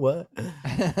like, who, what?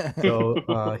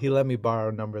 So he let me borrow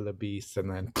Number of the Beast,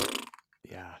 and then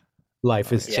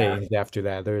life has changed after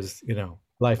that. There's, you know,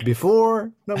 life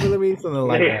before Number of the Beast, and then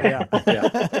life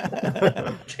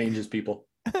changes people.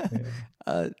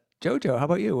 Jojo, how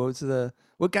about you?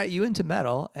 What got you into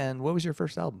metal, and what was your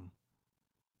first album?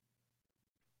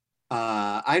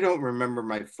 I don't remember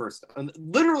my first,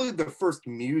 literally the first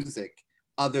music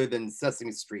other than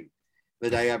Sesame Street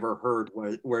that I ever heard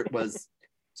where it was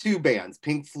two bands,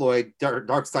 Pink Floyd,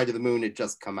 Dark Side of the Moon had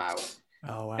just come out.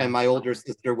 Oh, wow. And my older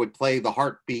sister would play the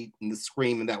heartbeat and the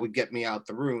scream, and that would get me out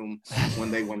the room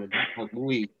when they wanted to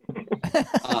leave.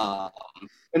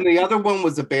 And the other one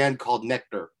was a band called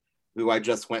Nectar, who I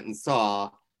just went and saw.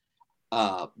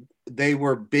 They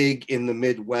were big in the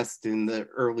Midwest in the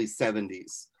early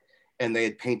 70s, and they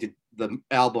had painted the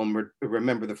album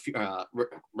Remember the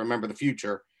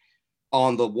Future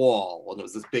on the wall, and it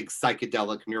was this big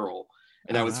psychedelic mural,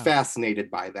 and I was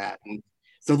fascinated by that. And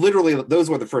so literally those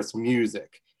were the first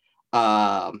music.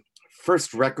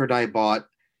 First record I bought,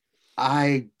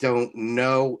 I don't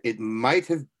know, it might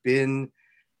have been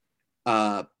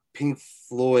Pink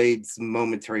Floyd's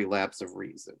Momentary Lapse of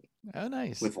Reason. Oh,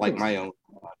 nice. With like my own.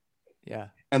 Yeah.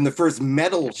 And the first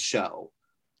metal show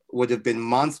would have been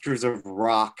Monsters of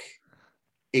Rock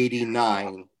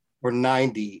 89 or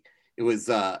 90. It was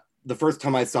the first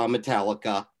time I saw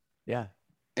Metallica. Yeah.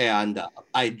 And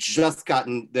I just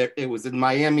gotten there. It was in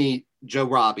Miami, Joe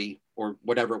Robbie or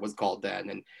whatever it was called then.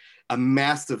 And a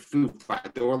massive food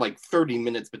fight. There were like 30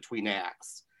 minutes between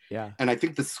acts. Yeah. And I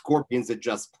think the Scorpions had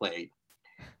just played.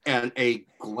 And a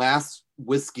glass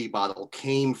whiskey bottle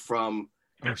came from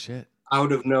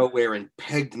out of nowhere and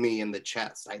pegged me in the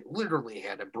chest. I literally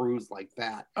had a bruise like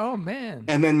that. Oh man!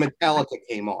 And then Metallica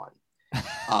came on,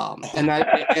 and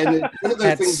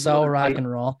that's so rock and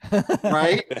roll,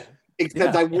 right?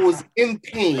 Except I was in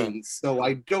pain, so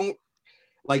I don't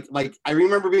like. I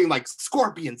remember being like,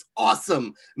 "Scorpions,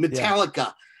 awesome!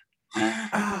 Metallica."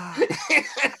 I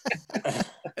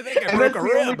think I broke a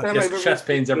rib. His chest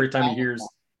pains every time he hears.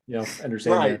 You know,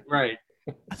 understand right.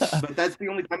 But that's the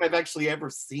only time I've actually ever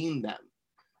seen them.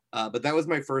 But that was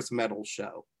my first metal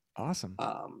show. Awesome.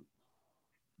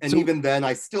 And even then,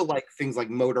 I still like things like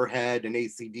Motorhead and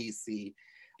AC/DC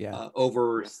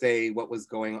over, say, what was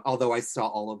going on. Although I saw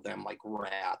all of them, like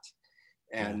Rat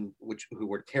and who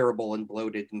were terrible and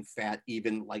bloated and fat,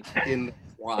 even like in the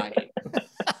flying.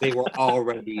 They were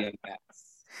already a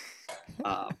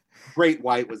mess. Great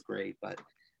White was great, but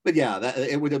yeah,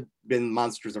 it would have been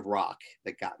Monsters of Rock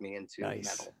that got me into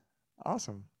metal.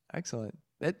 Awesome, excellent.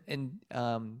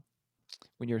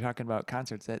 When you were talking about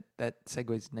concerts, that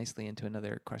segues nicely into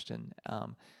another question.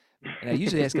 And I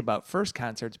usually ask about first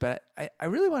concerts, but I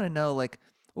really want to know, like,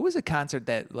 what was a concert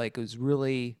that like was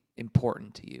really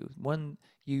important to you? One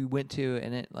you went to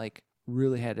and it like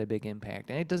really had a big impact.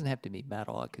 And it doesn't have to be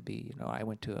metal. It could be, I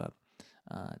went to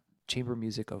a chamber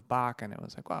music of Bach and it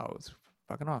was like, wow, it was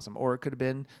fucking awesome. Or it could have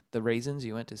been the Raisins.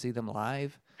 You went to see them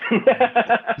live.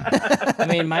 I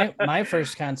mean, my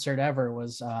first concert ever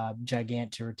was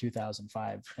Gigant Tour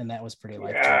 2005, and that was pretty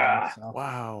life-changing. So.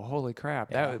 Wow, holy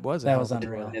crap! Yeah, that was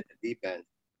unreal. At the deep end.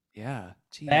 Yeah,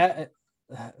 geez. That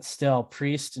still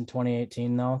Priest in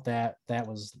 2018 though. That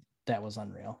was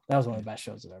unreal. That was one of the best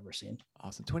shows I've ever seen.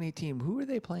 Awesome. 2018. Who were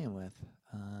they playing with?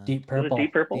 Deep Purple.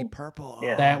 Deep Purple. Deep Purple.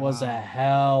 Yeah. That was a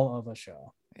hell of a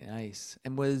show. Nice.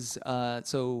 And was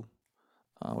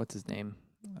what's his name?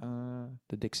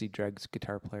 The Dixie Dregs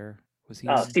guitar player. Was he?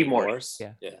 Steve Morse.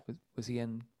 Yeah. Was he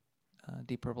in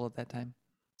Deep Purple at that time?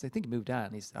 So I think he moved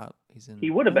on. He's out. He's in. He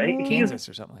would have been Kansas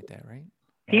or something like that, right?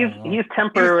 He's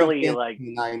temporarily like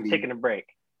taking a break.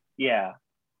 Yeah.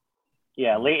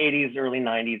 Late 80s, early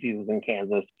 90s. He was in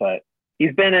Kansas, but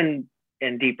he's been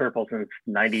in Deep Purple since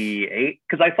 '98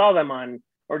 because I saw them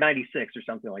or '96 or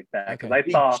something like that. Because I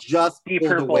saw just Deep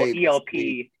Purple,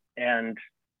 ELP, and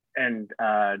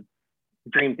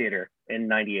Dream Theater in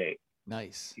 '98.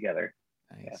 Nice. Together.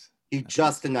 Nice. Yeah. He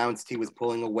just announced he was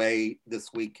pulling away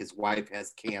this week. His wife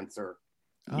has cancer.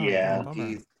 Oh, yeah.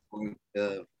 He's going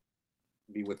to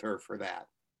be with her for that.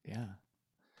 Yeah.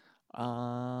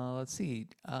 Let's see.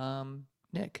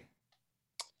 Nick.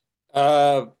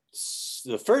 The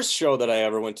first show that I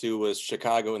ever went to was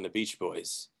Chicago and the Beach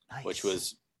Boys, which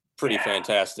was pretty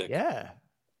fantastic. Yeah.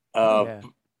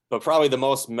 But probably the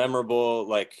most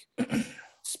memorable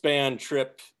span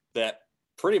trip that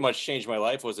pretty much changed my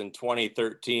life was in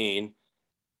 2013.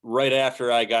 Right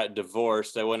after I got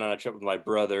divorced, I went on a trip with my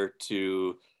brother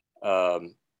to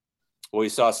we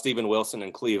saw Steven Wilson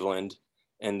in Cleveland,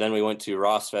 and then we went to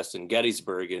Rossfest in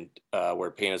Gettysburg, and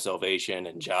where Pain of Salvation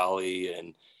and Jolly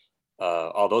and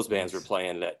all those bands were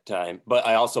playing at that time. But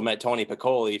I also met Tony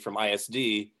Piccoli from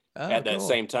ISD at that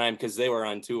same time, because they were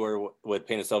on tour with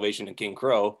Pain of Salvation and King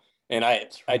Crow, and I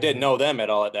didn't know them at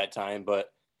all at that time,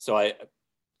 but so I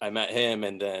met him,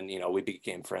 and then we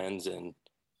became friends, and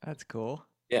that's cool.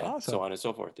 Yeah, awesome. So on and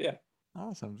so forth. Yeah,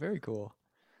 awesome, very cool.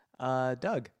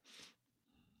 Doug.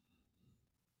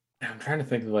 I'm trying to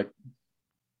think of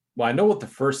I know what the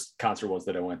first concert was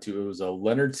that I went to. It was a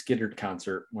Leonard Skinner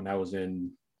concert when I was I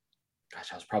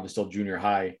was probably still junior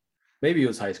high. Maybe it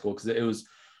was high school, because it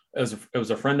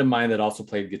was a friend of mine that also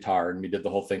played guitar, and we did the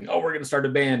whole thing. Oh, we're going to start a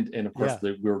band. And of course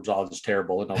we were all just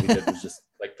terrible. And all we did was just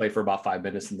play for about 5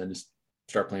 minutes and then just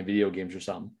start playing video games or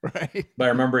something. Right. But I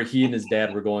remember he and his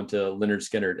dad were going to Leonard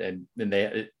Skinner, and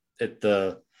they at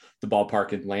the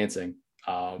ballpark in Lansing,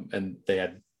 and they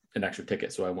had an extra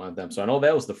ticket. So I went with them. So I know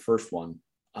that was the first one.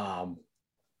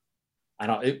 I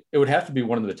don't, it would have to be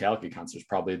one of the Metallica concerts,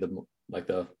 probably the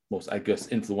most, I guess,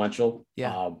 influential.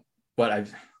 Yeah. But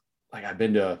I've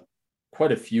been to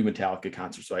quite a few Metallica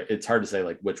concerts, so it's hard to say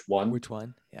which one. Which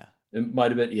one? Yeah. It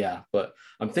might have been, yeah. But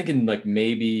I'm thinking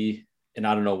maybe, and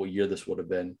I don't know what year this would have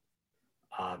been.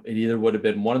 It either would have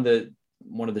been one of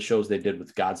the shows they did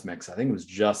with Godsmack. I think it was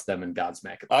just them and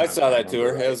Godsmack. I saw that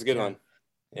tour. It was a good one.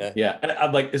 Yeah. Yeah. And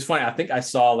it's funny. I think I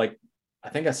saw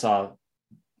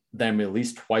them at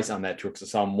least twice on that tour, because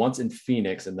I saw them once in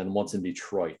Phoenix and then once in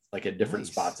Detroit, at different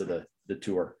spots of the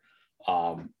tour.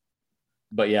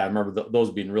 But yeah, I remember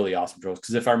those being really awesome shows,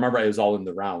 because if I remember, it was all in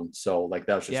the round. So that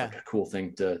was just a cool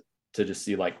thing to just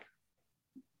see, them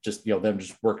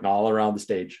just working all around the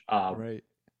stage. Right.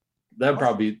 That's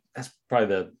probably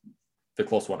the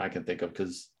close one I can think of,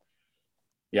 because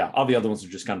all the other ones are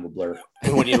just kind of a blur.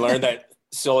 And when you learn that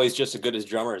Sully's just as good as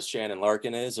drummer as Shannon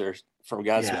Larkin is, or from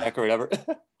Godsmack or whatever.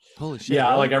 Holy shit. Yeah,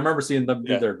 I remember seeing them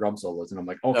do their drum solos, and I'm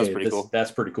like, okay,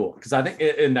 that's pretty cool. Because I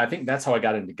think that's how I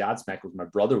got into Godsmack, was my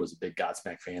brother was a big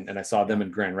Godsmack fan, and I saw them in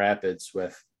Grand Rapids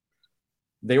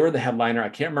they were the headliner. I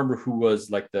can't remember who was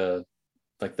the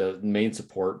main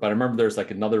support, but I remember there's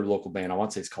another local band. I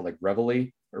want to say it's called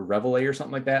Reveille or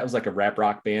something like that. It was a rap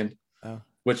rock band,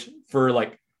 which for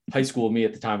high school me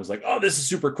at the time was oh, this is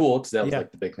super cool, because that was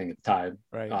the big thing at the time.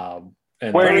 Right.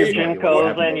 And where are your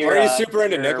Jinkos and your? Are you super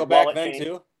into Nickelback then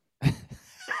too?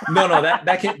 No,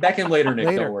 that came later, Nick.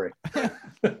 Later. Don't worry.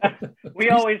 we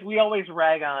always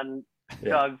rag on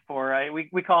Doug for.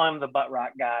 We call him the butt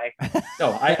rock guy.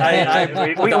 No,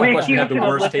 we have the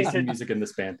worst taste in music in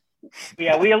this band.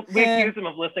 Yeah, we accuse him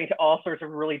of listening to all sorts of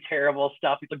really terrible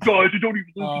stuff. He's like, guys, you don't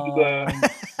even listen to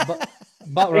that.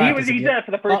 Butt rock he did that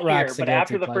for the first year, but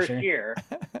after the first year,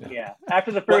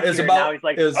 now he's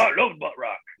like, I love butt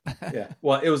rock. Yeah,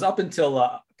 well, it was up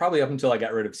until probably up until I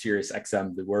got rid of Sirius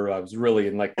XM, where I was really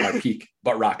in like my peak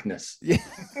butt rockness. Yeah.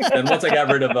 And once I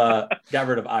got rid of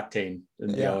Octane,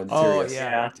 and, you know, and Sirius.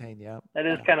 Octane, yeah. That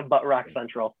is kind of butt rock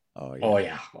central. Oh yeah. Oh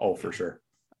yeah. Oh, for sure.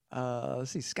 Let's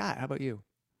see, Scott, how about you?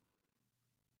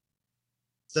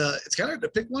 It's kind of hard to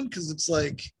pick one because it's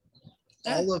like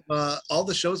all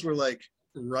the shows were like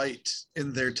right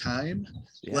in their time.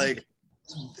 Yeah. Like,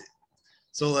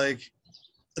 so like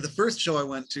the first show I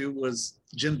went to was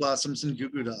Gin Blossoms and Goo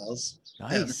Goo Dolls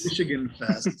at Michigan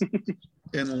Fest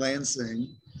in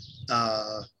Lansing.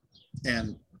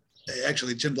 And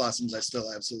actually Gin Blossoms I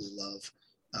still absolutely love.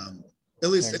 At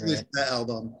least that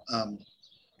album,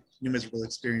 New Miserable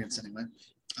Experience anyway.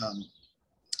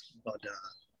 But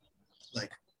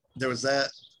like there was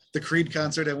the Creed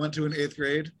concert I went to in 8th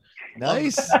grade.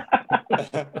 Nice.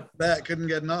 That couldn't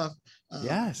get enough.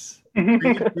 Yes.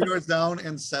 Three Doors Down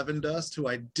and Seven Dust, who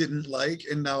I didn't like,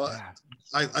 and now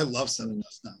I love Seven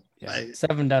Dust now. Yeah.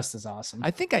 Seven Dust is awesome.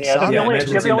 I think I saw the only band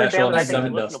that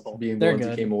Seven Dust being the ones good.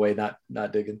 That came away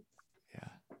not digging.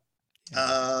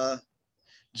 Yeah.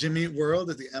 Jimmy Eat World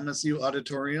at the MSU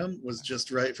Auditorium was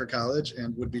just right for college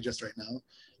and would be just right now.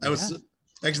 That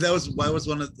was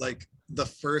one of like the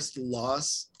first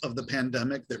loss of the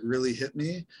pandemic that really hit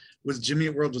me was Jimmy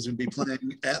Eat World was going to be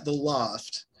playing at the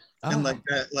Loft in like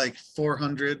that like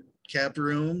 400 cap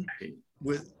room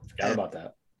with. Forgot about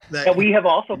that. That we have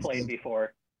also played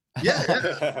before.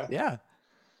 Yeah. Yeah.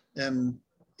 And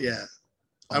yeah,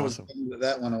 awesome. I was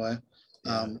that one away.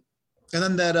 And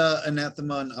then that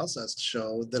Anathema and Alcest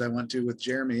show that I went to with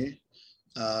Jeremy.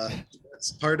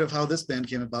 It's part of how this band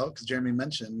came about because Jeremy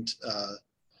mentioned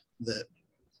that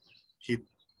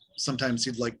sometimes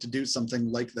he'd like to do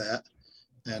something like that,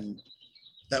 and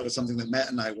that was something that Matt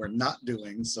and I were not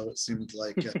doing. So it seemed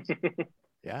like cool.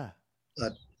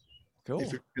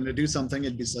 If you're going to do something,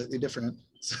 it'd be slightly different.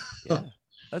 So. Yeah,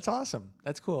 that's awesome.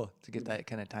 That's cool to get that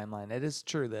kind of timeline. It is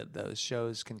true that those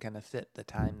shows can kind of fit the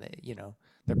time that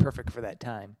they're perfect for that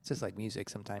time. It's just like music.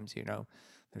 Sometimes you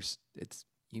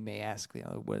may ask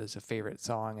what is a favorite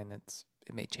song, and it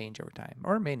may change over time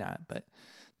or it may not, but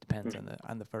depends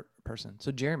on the person.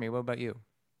 So Jeremy, what about you?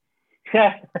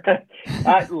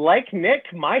 Like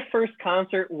Nick, my first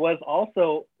concert was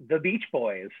also the Beach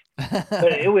Boys,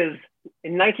 but it was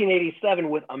in 1987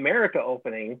 with America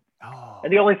opening,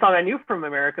 and the only song I knew from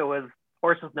America was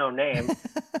Horse with No Name.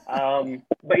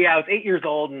 But yeah, I was 8 years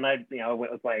old, and I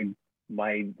went with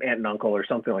my aunt and uncle or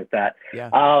something like that. Yeah.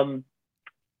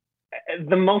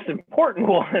 The most important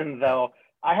one, though,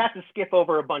 I have to skip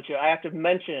over I have to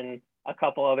mention a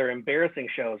couple other embarrassing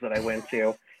shows that I went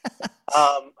to.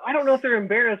 I don't know if they're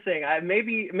embarrassing.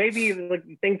 Maybe like,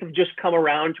 things have just come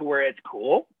around to where it's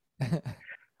cool.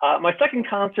 My second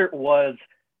concert was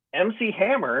MC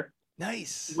Hammer.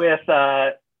 Nice. With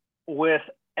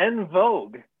En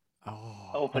Vogue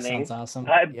opening. That sounds awesome.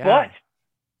 But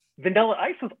Vanilla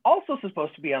Ice was also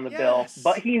supposed to be on the bill,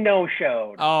 but he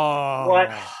no-showed. Oh.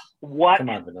 What? Come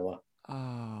on, Vanilla.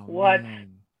 Oh. What?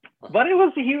 Man. But it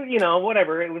was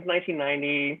whatever. It was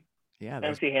 1990. Yeah.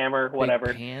 MC Hammer,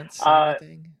 whatever. Pants.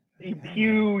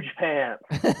 Huge pants.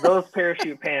 Those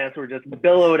parachute pants were just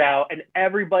billowed out, and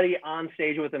everybody on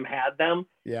stage with him had them.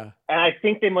 Yeah. And I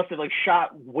think they must have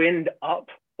shot wind up.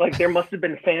 Like there must have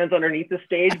been fans underneath the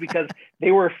stage because they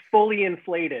were fully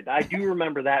inflated. I do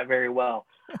remember that very well.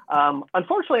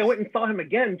 Unfortunately, I went and saw him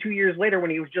again 2 years later when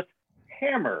he was just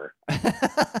Hammer.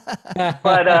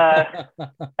 But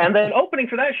and then opening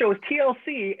for that show was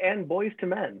TLC and Boyz II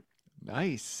Men.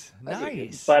 Nice.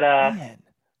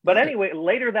 But anyway,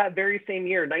 later that very same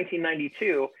year,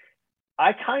 1992,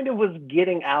 I kind of was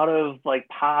getting out of like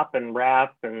pop and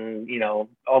rap and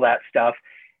all that stuff.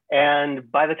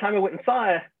 And by the time I went and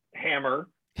saw Hammer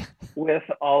with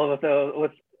all of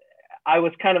those, I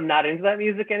was kind of not into that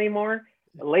music anymore.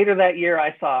 Later that year,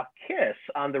 I saw Kiss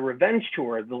on the Revenge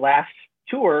tour, the last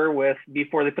tour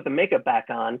before they put the makeup back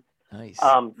on. Nice.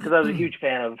 Because I was a huge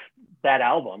fan of that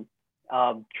album.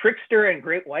 Trickster and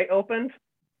Great White opened.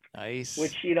 Nice.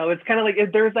 Which, it's kind of like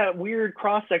there's that weird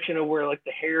cross section of where like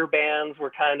the hair bands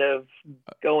were kind of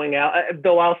going out,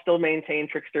 though I'll still maintain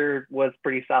Trickster was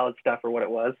pretty solid stuff for what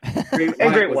it was. And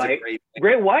Great White.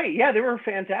 Great White, yeah, they were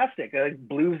fantastic.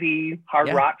 Bluesy,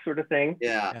 hard rock sort of thing.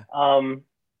 Yeah.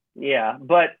 Yeah.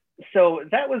 But so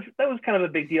that was kind of a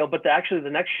big deal. But actually, the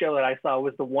next show that I saw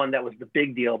was the one that was the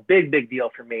big deal, big deal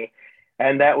for me,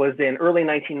 and that was in early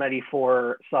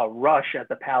 1994. Saw Rush at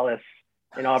the Palace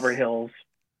in Auburn Hills,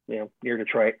 near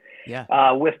Detroit.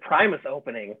 Yeah. With Primus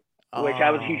opening, which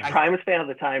I was a huge Primus fan at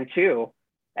the time too,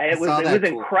 and it was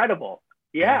incredible.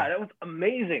 Yeah, that was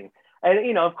amazing.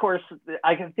 And of course,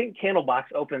 I can think Candlebox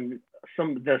opened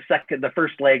the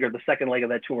first leg or the second leg of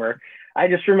that tour. I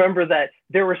just remember that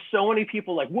there were so many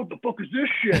people like, what the fuck is this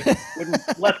shit? When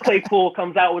Les Claypool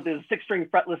comes out with his 6-string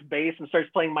fretless bass and starts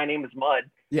playing My Name Is Mud.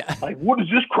 Yeah. Like, what is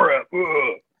this crap?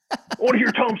 Ugh. I want to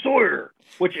hear Tom Sawyer,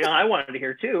 which I wanted to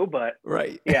hear too, but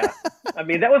right. Yeah. I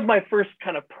mean, that was my first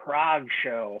kind of prog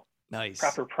show. Nice.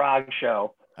 Proper prog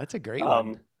show. That's a great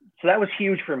one. So that was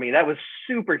huge for me. That was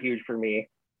super huge for me.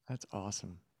 That's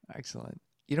awesome. Excellent.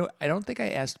 I don't think I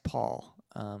asked Paul,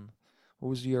 what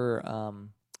was your,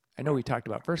 I know we talked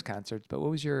about first concerts, but what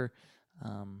was your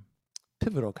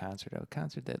pivotal concert, a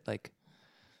concert that like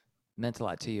meant a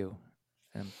lot to you?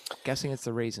 I'm guessing it's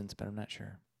the Raisins, but I'm not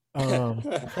sure.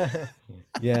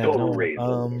 Yeah,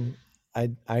 no,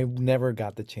 I never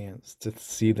got the chance to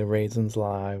see the Raisins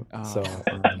live, so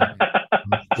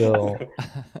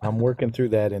I'm working through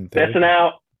that in therapy.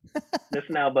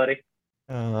 Missing out, buddy.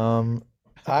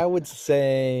 I would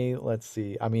say, let's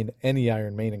see. I mean, any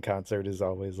Iron Maiden concert is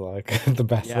always like the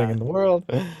best thing in the world.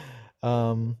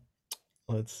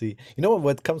 Let's see.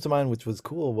 What comes to mind, which was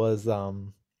cool, was I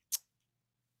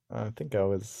think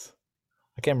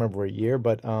I can't remember what year,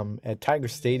 but at Tiger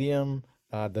Stadium,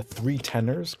 the Three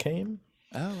Tenors came.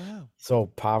 Oh wow!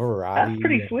 So Pavarotti, that's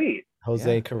pretty sweet.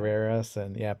 Jose Carreras,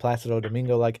 and Placido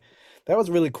Domingo. Like that was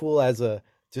really cool as a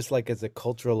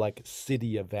cultural like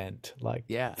city event, like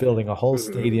filling a whole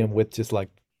stadium with just like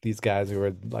these guys who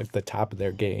were like the top of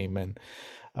their game, and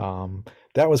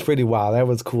that was pretty wild. That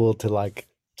was cool to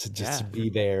just be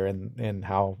there, and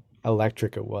how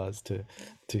electric it was to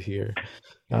hear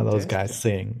those guys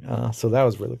sing. So that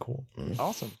was really cool.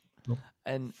 Awesome.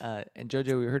 And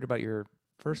Jojo, we heard about your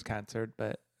first concert,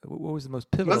 but what was the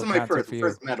most pivotal? It wasn't my concert for you?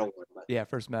 first metal one. But... Yeah,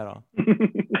 first metal.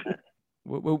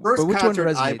 First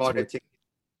concert I bought a ticket.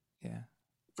 Yeah.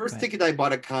 First ticket I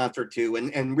bought a concert to,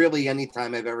 and really any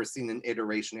time I've ever seen an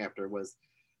iteration after was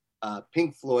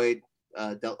Pink Floyd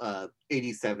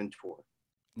 87 tour.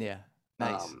 Yeah.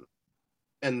 Nice.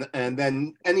 And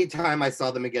then anytime I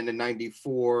saw them again in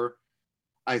 94,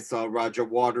 I saw Roger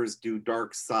Waters do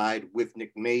Dark Side with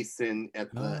Nick Mason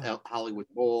at the Hollywood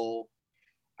Bowl,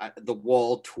 the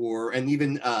Wall tour, and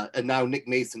even and now Nick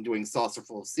Mason doing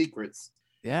Saucerful of Secrets.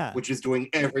 Yeah, which is doing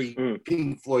every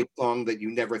Pink Floyd song that you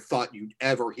never thought you'd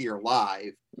ever hear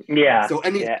live. Yeah. So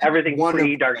everything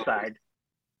pre Dark Side.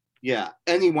 Yeah,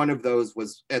 any one of those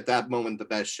was at that moment the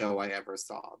best show I ever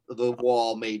saw. The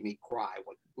Wall made me cry.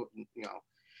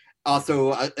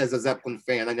 Also, as a Zeppelin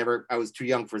fan, I was too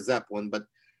young for Zeppelin, but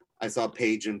I saw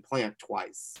Page and Plant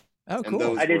twice. Oh,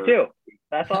 cool! I did too.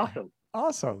 That's awesome.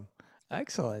 Awesome,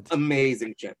 excellent,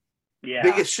 amazing show. Yeah,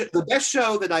 the best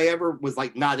show that I ever was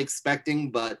like not expecting,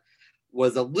 but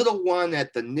was a little one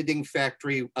at the Knitting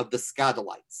Factory of the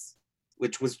Scatolites,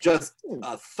 which was just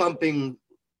a thumping,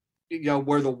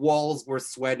 where the walls were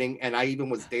sweating, and I even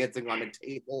was dancing on a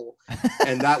table,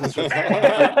 and that was just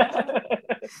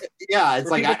yeah.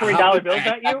 It's were like people throwing dollar bills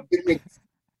at you.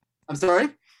 I'm sorry.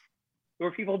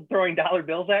 Were people throwing dollar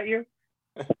bills at you?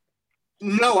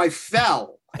 No, I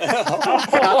fell.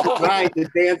 Stop trying to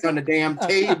dance on a damn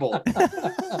table. But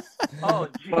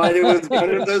it was one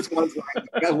of those ones where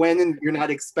I went and you're not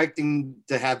expecting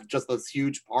to have just this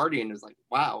huge party, and it was like,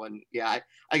 wow. And I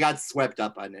got swept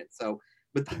up on it. So,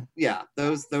 but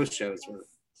those shows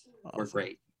were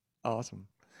great. Awesome.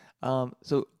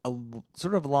 So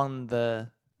sort of along the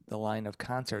line of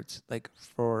concerts, like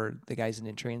for the guys in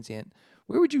Intransient,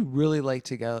 where would you really like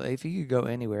to go if you could go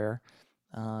anywhere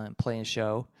and play a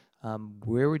show?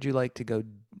 Where would you like to go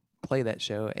play that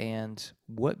show, and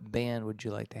what band would you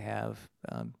like to have?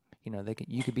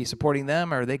 You could be supporting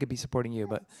them, or they could be supporting you.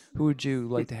 But who would you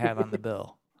like to have on the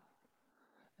bill?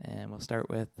 And we'll start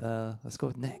with let's go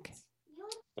with Nick.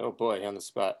 Oh boy, on the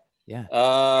spot. Yeah.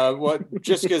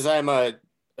 Just because I'm a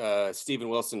Steven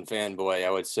Wilson fanboy, I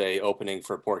would say opening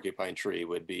for Porcupine Tree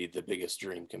would be the biggest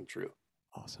dream come true.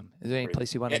 Awesome. Is there any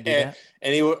place you want to do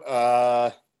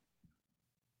that?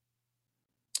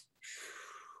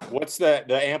 What's the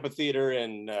amphitheater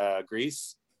in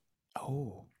Greece?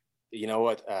 Oh, you know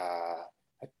what?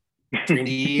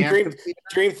 Dream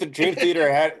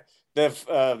Theater had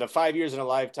the 5 Years in a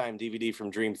Lifetime DVD from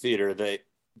Dream Theater.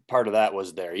 Part of that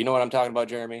was there. You know what I'm talking about,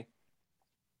 Jeremy?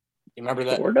 You remember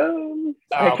that? Sort of.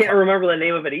 names. I can't remember the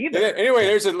name of it either. Anyway,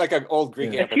 there's like an old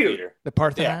Greek amphitheater. The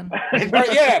Parthenon?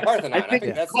 Yeah, Parthenon. I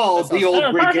think that's called the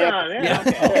old Greek amphitheater. Yeah.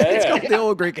 It's called the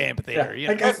old Greek amphitheater.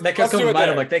 Yeah. That kept coming to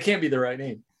mind. I'm like, that can't be the right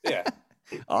name. Yeah.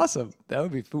 Awesome. That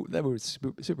would be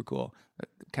super cool. It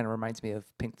kind of reminds me of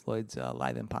Pink Floyd's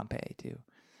Live in Pompeii too.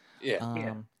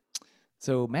 Yeah.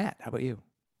 So Matt, how about you?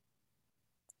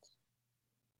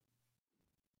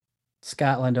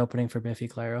 Scotland opening for Biffy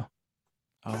Clyro.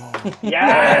 Oh.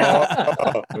 Yeah.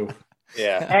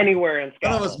 Yeah. Anywhere in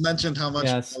Scotland. One of us mentioned how much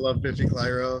I love Biffy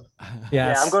Clyro.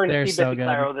 Yes, I'm going to see so Biffy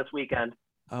Clyro this weekend.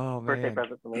 Oh man. Birthday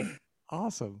present for me.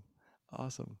 Awesome.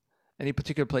 Any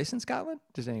particular place in Scotland?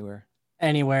 Just anywhere.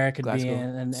 Anywhere it could Glasgow. be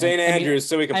in St. Andrews,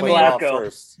 so we can play Glasgow.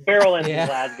 first. Barrel in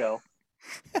Glasgow.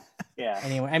 Yeah.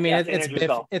 Anyway, I mean,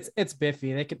 it's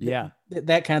Biffy. They could,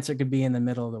 that concert could be in the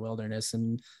middle of the wilderness,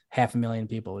 and 500,000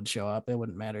 people would show up. It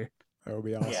wouldn't matter. That would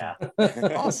be awesome.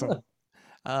 Yeah. Awesome.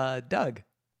 Doug.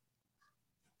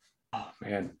 Oh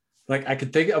man, like I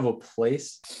could think of a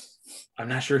place. I'm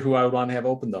not sure who I would want to have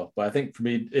open though, but I think for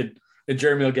me, and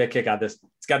Jeremy will get a kick out of this.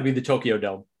 It's got to be the Tokyo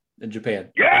Dome in Japan.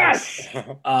 Yes.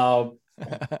 I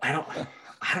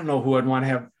don't know who I'd want to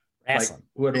have. Like,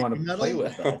 who I'd want to play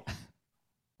with though.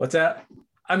 What's that?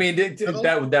 I mean,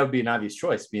 that would be an obvious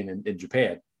choice being in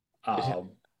Japan.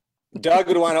 Doug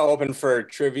would want to open for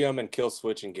Trivium and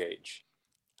Killswitch Engage,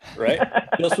 right?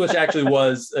 Killswitch actually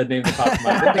was a name that popped in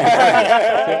my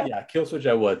head. Yeah, Killswitch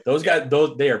I would. Those guys,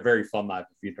 they are very fun live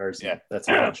if you've heard. Yeah, that's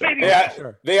a fun show. Yeah,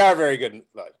 sure. They are very good.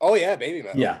 Oh yeah, Baby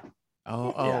Metal. Yeah.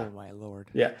 Oh my Lord.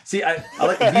 Yeah. See, I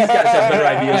like these guys have better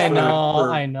ideas.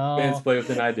 I know. Bands to play with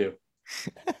than I do.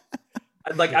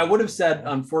 Like I would have said,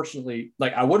 unfortunately,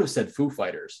 like I would have said Foo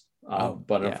Fighters,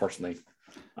 but unfortunately,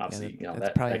 obviously, that's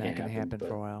probably not going to happen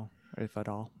for a while, if at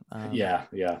all. Yeah,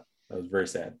 that was very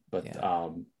sad, but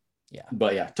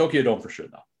but yeah, Tokyo Dome for sure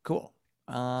though. Cool.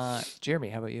 Jeremy,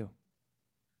 how about you?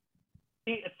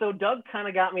 So Doug kind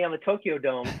of got me on the Tokyo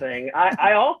Dome thing.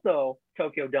 I also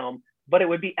Tokyo Dome, but it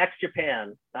would be X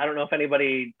Japan. I don't know if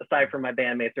anybody aside from my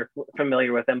bandmates are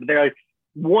familiar with them, but they're like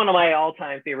one of my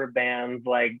all-time favorite bands.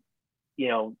 Like, you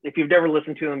know, if you've never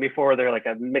listened to them before, they're like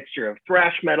a mixture of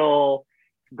thrash metal,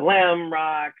 glam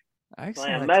rock,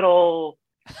 glam metal,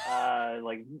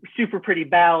 like super pretty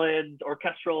ballads,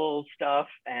 orchestral stuff,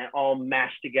 and all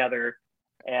mashed together.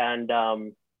 And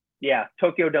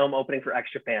Tokyo Dome opening for X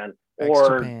Japan.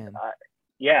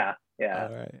 Yeah.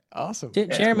 All right. Awesome.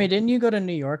 Jeremy, didn't you go to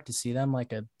New York to see them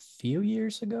like a few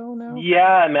years ago now?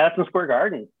 Yeah, Madison Square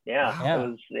Garden. Yeah. Wow. It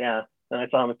was, and I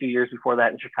saw them a few years before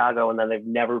that in Chicago, and then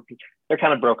they're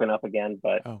kind of broken up again.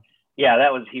 But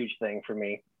that was a huge thing for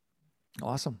me.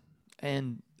 Awesome.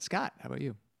 And Scott, how about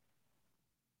you?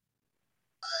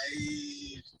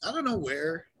 I don't know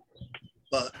where,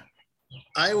 but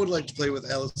I would like to play with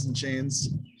Alice in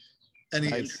Chains. Any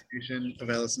incarnation of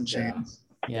Alice in Chains.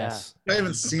 Yes. I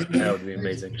haven't seen them. That would be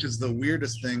amazing. Which is the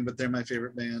weirdest thing, but they're my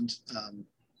favorite band.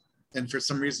 And for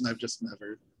some reason, I've just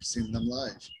never seen them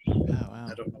live. Oh, wow.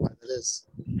 I don't know why that is.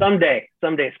 Someday,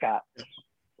 Scott.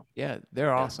 Yeah,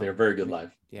 they're awesome. They're very good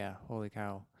live. Yeah, holy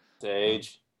cow.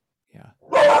 Sage. Yeah.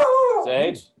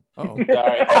 Sage. Oh,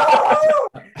 sorry.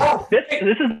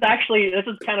 This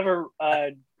is kind of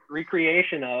a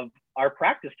recreation of our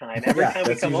practice time. Every time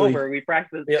we come over, we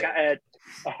practice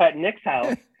at Nick's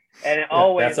house, and it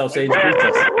always that's how Sage treats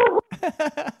us.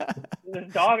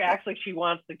 This dog acts like she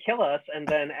wants to kill us, and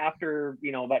then after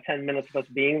about 10 minutes of us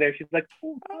being there, she's like,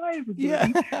 "Oh, hi, everybody,"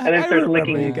 and then starts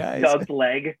licking Doug's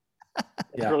leg.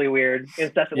 It's really weird.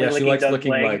 Incessantly she likes Doug's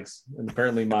licking legs, and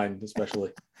apparently mine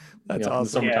especially. That's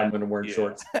awesome. In the summertime when I'm wearing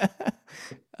shorts.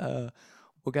 Well,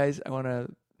 guys, I want to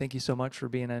thank you so much for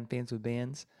being on Fans with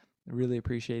Bands. I really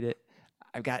appreciate it.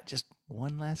 I've got just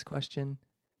one last question.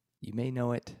 You may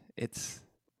know it. It's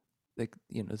the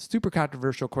super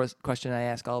controversial question I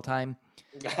ask all the time.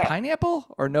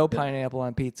 Pineapple or no pineapple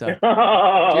on pizza?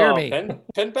 Jeremy.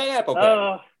 Pen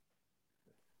pineapple.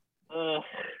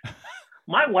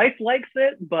 My wife likes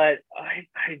it, but I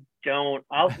don't.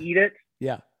 I'll eat it.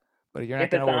 Yeah, but you're not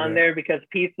if it's on there because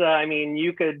pizza. I mean,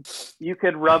 you could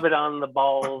rub it on the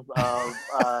balls of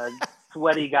a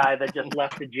sweaty guy that just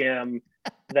left the gym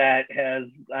that has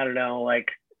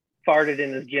farted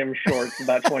in his gym shorts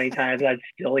about 20 times. I'd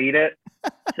still eat it.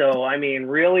 So I mean,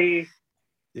 really.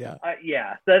 Yeah.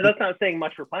 That's not saying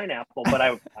much for pineapple, but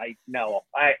I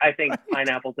think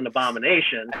pineapple's an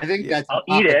abomination. I think I'll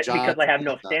eat it because I have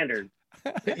no standards.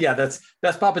 Yeah, that's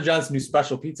Papa John's new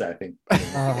special pizza, I think.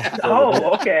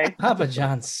 Oh, okay. Papa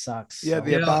John sucks. Yeah, so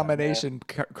the bad. abomination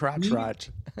crotch rotch.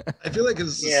 I feel like as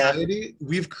a society,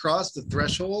 we've crossed the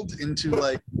threshold into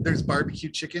like there's barbecue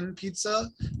chicken pizza.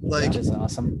 Like Which is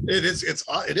awesome. it is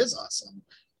awesome.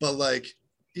 But like,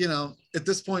 you know, at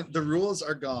this point the rules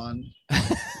are gone.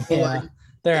 Yeah,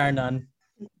 there are none.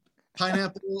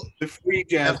 Pineapple, The free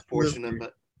jazz portion of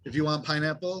it. if you want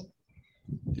pineapple,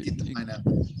 eat the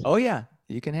pineapple. Oh yeah,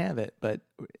 you can have it, but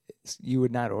you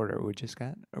would not order it, would you,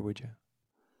 Scott? Or would you?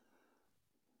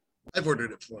 I've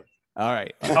ordered it before. All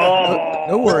right. Oh,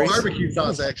 No worries. Barbecue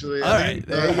sauce, actually. All right,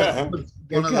 there you go. One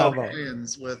Good of the combo.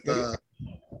 Italians with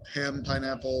ham,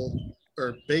 pineapple,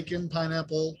 or bacon,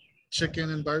 pineapple,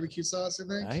 chicken, and barbecue sauce. I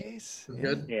think. Nice. It's Yeah.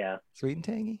 good. yeah. Sweet and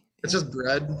tangy. It's just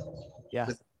bread Yeah.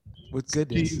 with With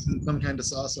goodness. cheese and some kind of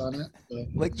sauce on it. So.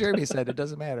 Like Jeremy said, it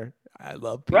doesn't matter. I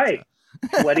love pizza. Right.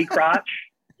 Sweaty crotch.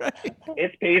 Right.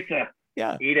 It's pizza.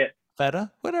 Yeah. Eat it.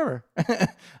 Feta, whatever.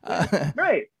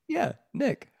 Right. Yeah.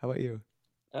 Nick, how about you?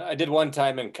 I did one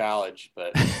time in college,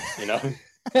 but you know,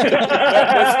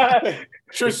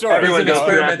 true He's story. an Everyone goes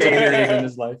through that experimental phase. period in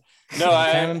his life. No, Time I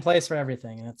and place for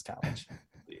everything, and it's college.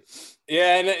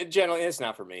 yeah, and generally it's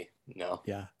not for me. No,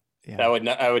 Yeah. Yeah. I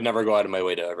would never go out of my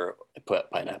way to ever put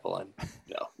pineapple on.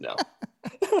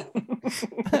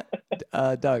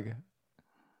 No. Doug.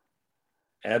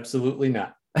 Absolutely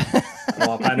not. I don't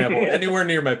want pineapple anywhere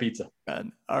near my pizza.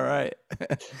 All right.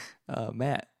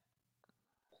 Matt.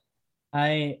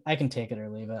 I can take it or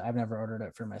leave it. I've never ordered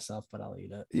it for myself, but I'll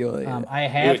eat it. You'll eat it. I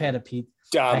have would had a pizza.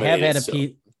 Dominated, so-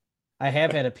 I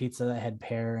have had a pizza that had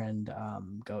pear and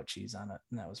goat cheese on it,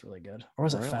 and that was really good. Or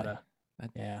was it Really? feta? That-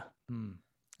 Yeah,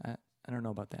 I don't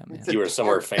know about that, man. You were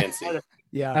somewhere fancy.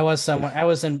 Yeah. I was somewhere. I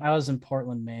was in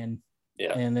Portland, Maine,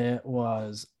 Yeah. and it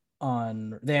was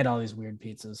on. They had all these weird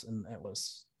pizzas, and it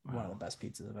was one of Wow. the best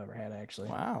pizzas I've ever had, actually.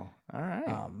 Wow. All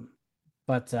right.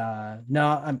 But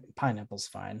no, pineapple's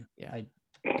fine. Yeah. I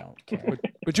don't care.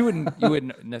 But you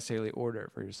wouldn't necessarily order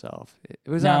it for yourself. It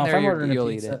was No, on if there. I'm ordering a You'll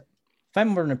eat pizza, it. if I'm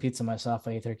ordering a pizza myself,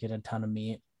 I either get a ton of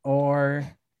meat or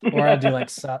I'll do like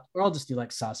or I'll just do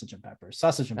like sausage and peppers.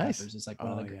 Sausage and Nice. peppers is like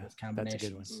one of the Oh, yeah. greatest That's a good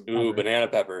combinations. Ooh, ever. banana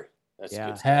pepper. That's Yeah.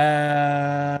 good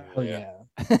stuff. Hell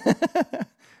Yeah.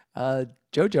 yeah.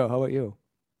 Jojo, how about you?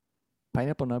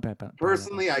 Pineapple, no pineapple.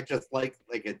 Personally, I just like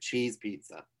a cheese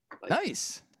pizza. Like,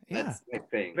 Nice. Yeah. That's my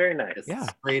thing. Very nice. Just Yeah.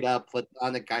 straight up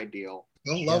platonic ideal.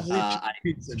 A lovely I-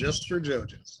 pizza just for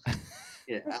JoJo's.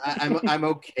 Yeah, I'm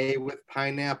okay with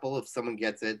pineapple if someone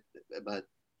gets it, but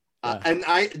Yeah. and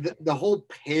the whole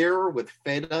pear with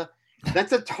feta,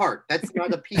 that's a tart. That's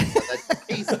not a pizza. That's a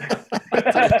pizza.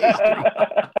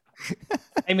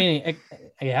 I mean,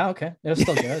 yeah, okay. It was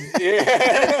still good.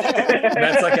 Yeah.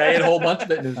 Matt's like, I ate a whole bunch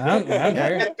of it. And I don't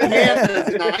care.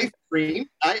 Bananas and ice cream.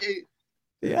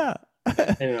 Yeah.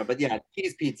 I don't know, but yeah,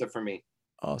 cheese pizza for me.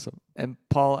 Awesome. And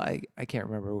Paul, I can't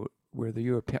remember whether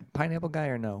you were a pineapple guy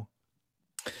or no.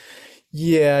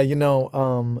 Yeah,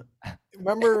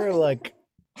 remember like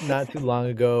not too long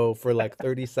ago for like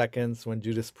 30 seconds when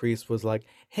Judas Priest was like,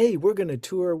 "Hey, we're gonna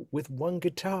tour with one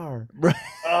guitar,"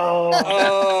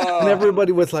 Oh, and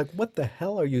everybody was like, "What the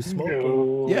hell are you smoking?"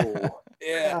 no. Yeah.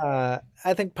 Yeah.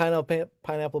 I think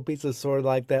pineapple pizza is sort of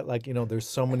like that. Like, there's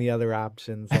so many other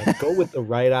options. Like, go with the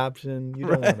right option. You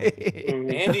don't want to.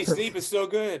 Right. Andy Sleep is so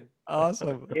good.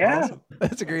 Awesome. Yeah. Awesome.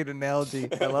 That's a great analogy.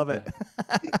 I love it.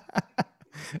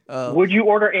 Would you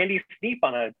order Andy Sneap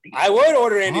on a pizza? I would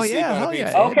order Andy Oh, Sleep yeah, on a hell pizza.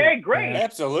 yeah. Okay, great.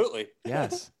 Absolutely.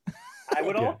 Yes. I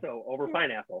would Yeah. also over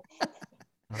pineapple.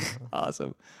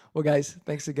 Awesome. Well, guys,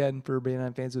 thanks again for being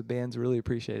on Fans with Bands. Really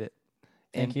appreciate it.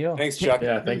 Thank you. Thanks, Chuck.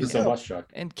 Yeah, thank you so much, Chuck.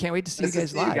 And can't wait to see Nice you to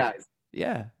guys see you live. guys.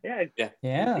 Yeah. Yeah. Yeah.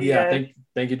 Yeah. Yeah,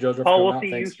 thank you, Jojo, for Paul, we'll coming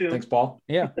see out. you Thanks, soon. thanks, Paul.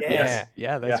 Yeah. Yes.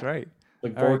 Yeah, that's Yeah. right.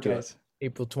 Look All forward right, to guys.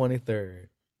 April 23rd.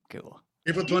 Cool.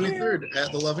 April 23rd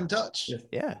at the Love and Touch. Yeah.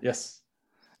 Yeah. Yes.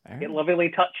 All Get right. lovingly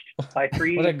touched by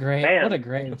three What a great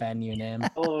fans. venue name.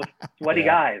 Full of sweaty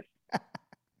Yeah. guys.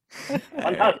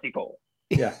 Fantastico.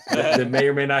 Yeah. They may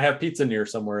or may not have pizza near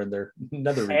somewhere in their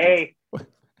nether regions. Hey,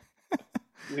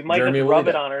 we might Jeremy just will rub eat it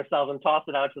it. on ourselves and toss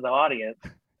it out to the audience,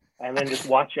 and then just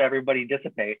watch everybody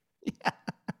dissipate.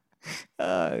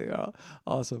 Yeah.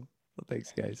 Awesome. Well,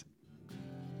 thanks, guys.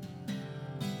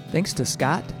 Thanks to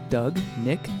Scott, Doug,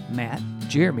 Nick, Matt,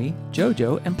 Jeremy,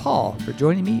 Jojo, and Paul for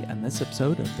joining me on this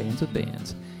episode of Fans with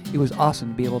Bands. It was awesome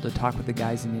to be able to talk with the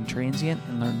guys in Intransient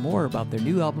and learn more about their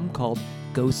new album called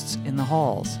Ghosts in the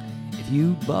Halls. If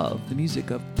you love the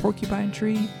music of Porcupine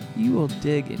Tree, you will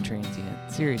dig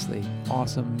Intransient. Seriously,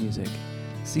 awesome music.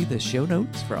 See the show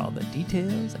notes for all the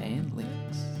details and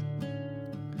links.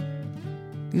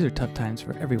 These are tough times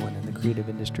for everyone in the creative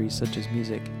industries such as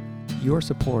music. Your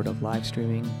support of live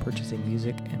streaming, purchasing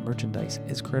music, and merchandise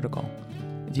is critical.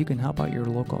 If you can help out your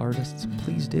local artists,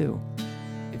 please do.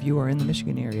 If you are in the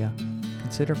Michigan area,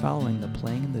 consider following the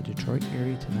Playing in the Detroit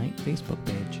Area Tonight Facebook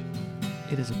page.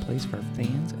 It is a place for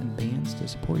fans and bands to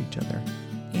support each other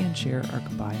and share our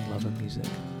combined love of music.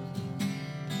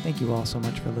 Thank you all so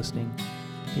much for listening.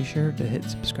 Be sure to hit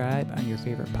subscribe on your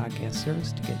favorite podcast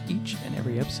service to get each and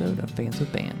every episode of Fans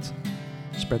with Bands.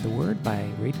 Spread the word by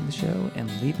rating the show and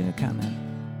leaving a comment.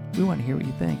 We want to hear what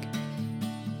you think.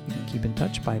 You can keep in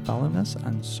touch by following us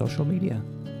on social media.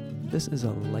 This is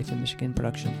a Life in Michigan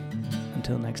production.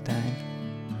 Until next time,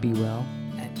 be well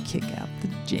and kick out the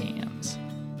jams.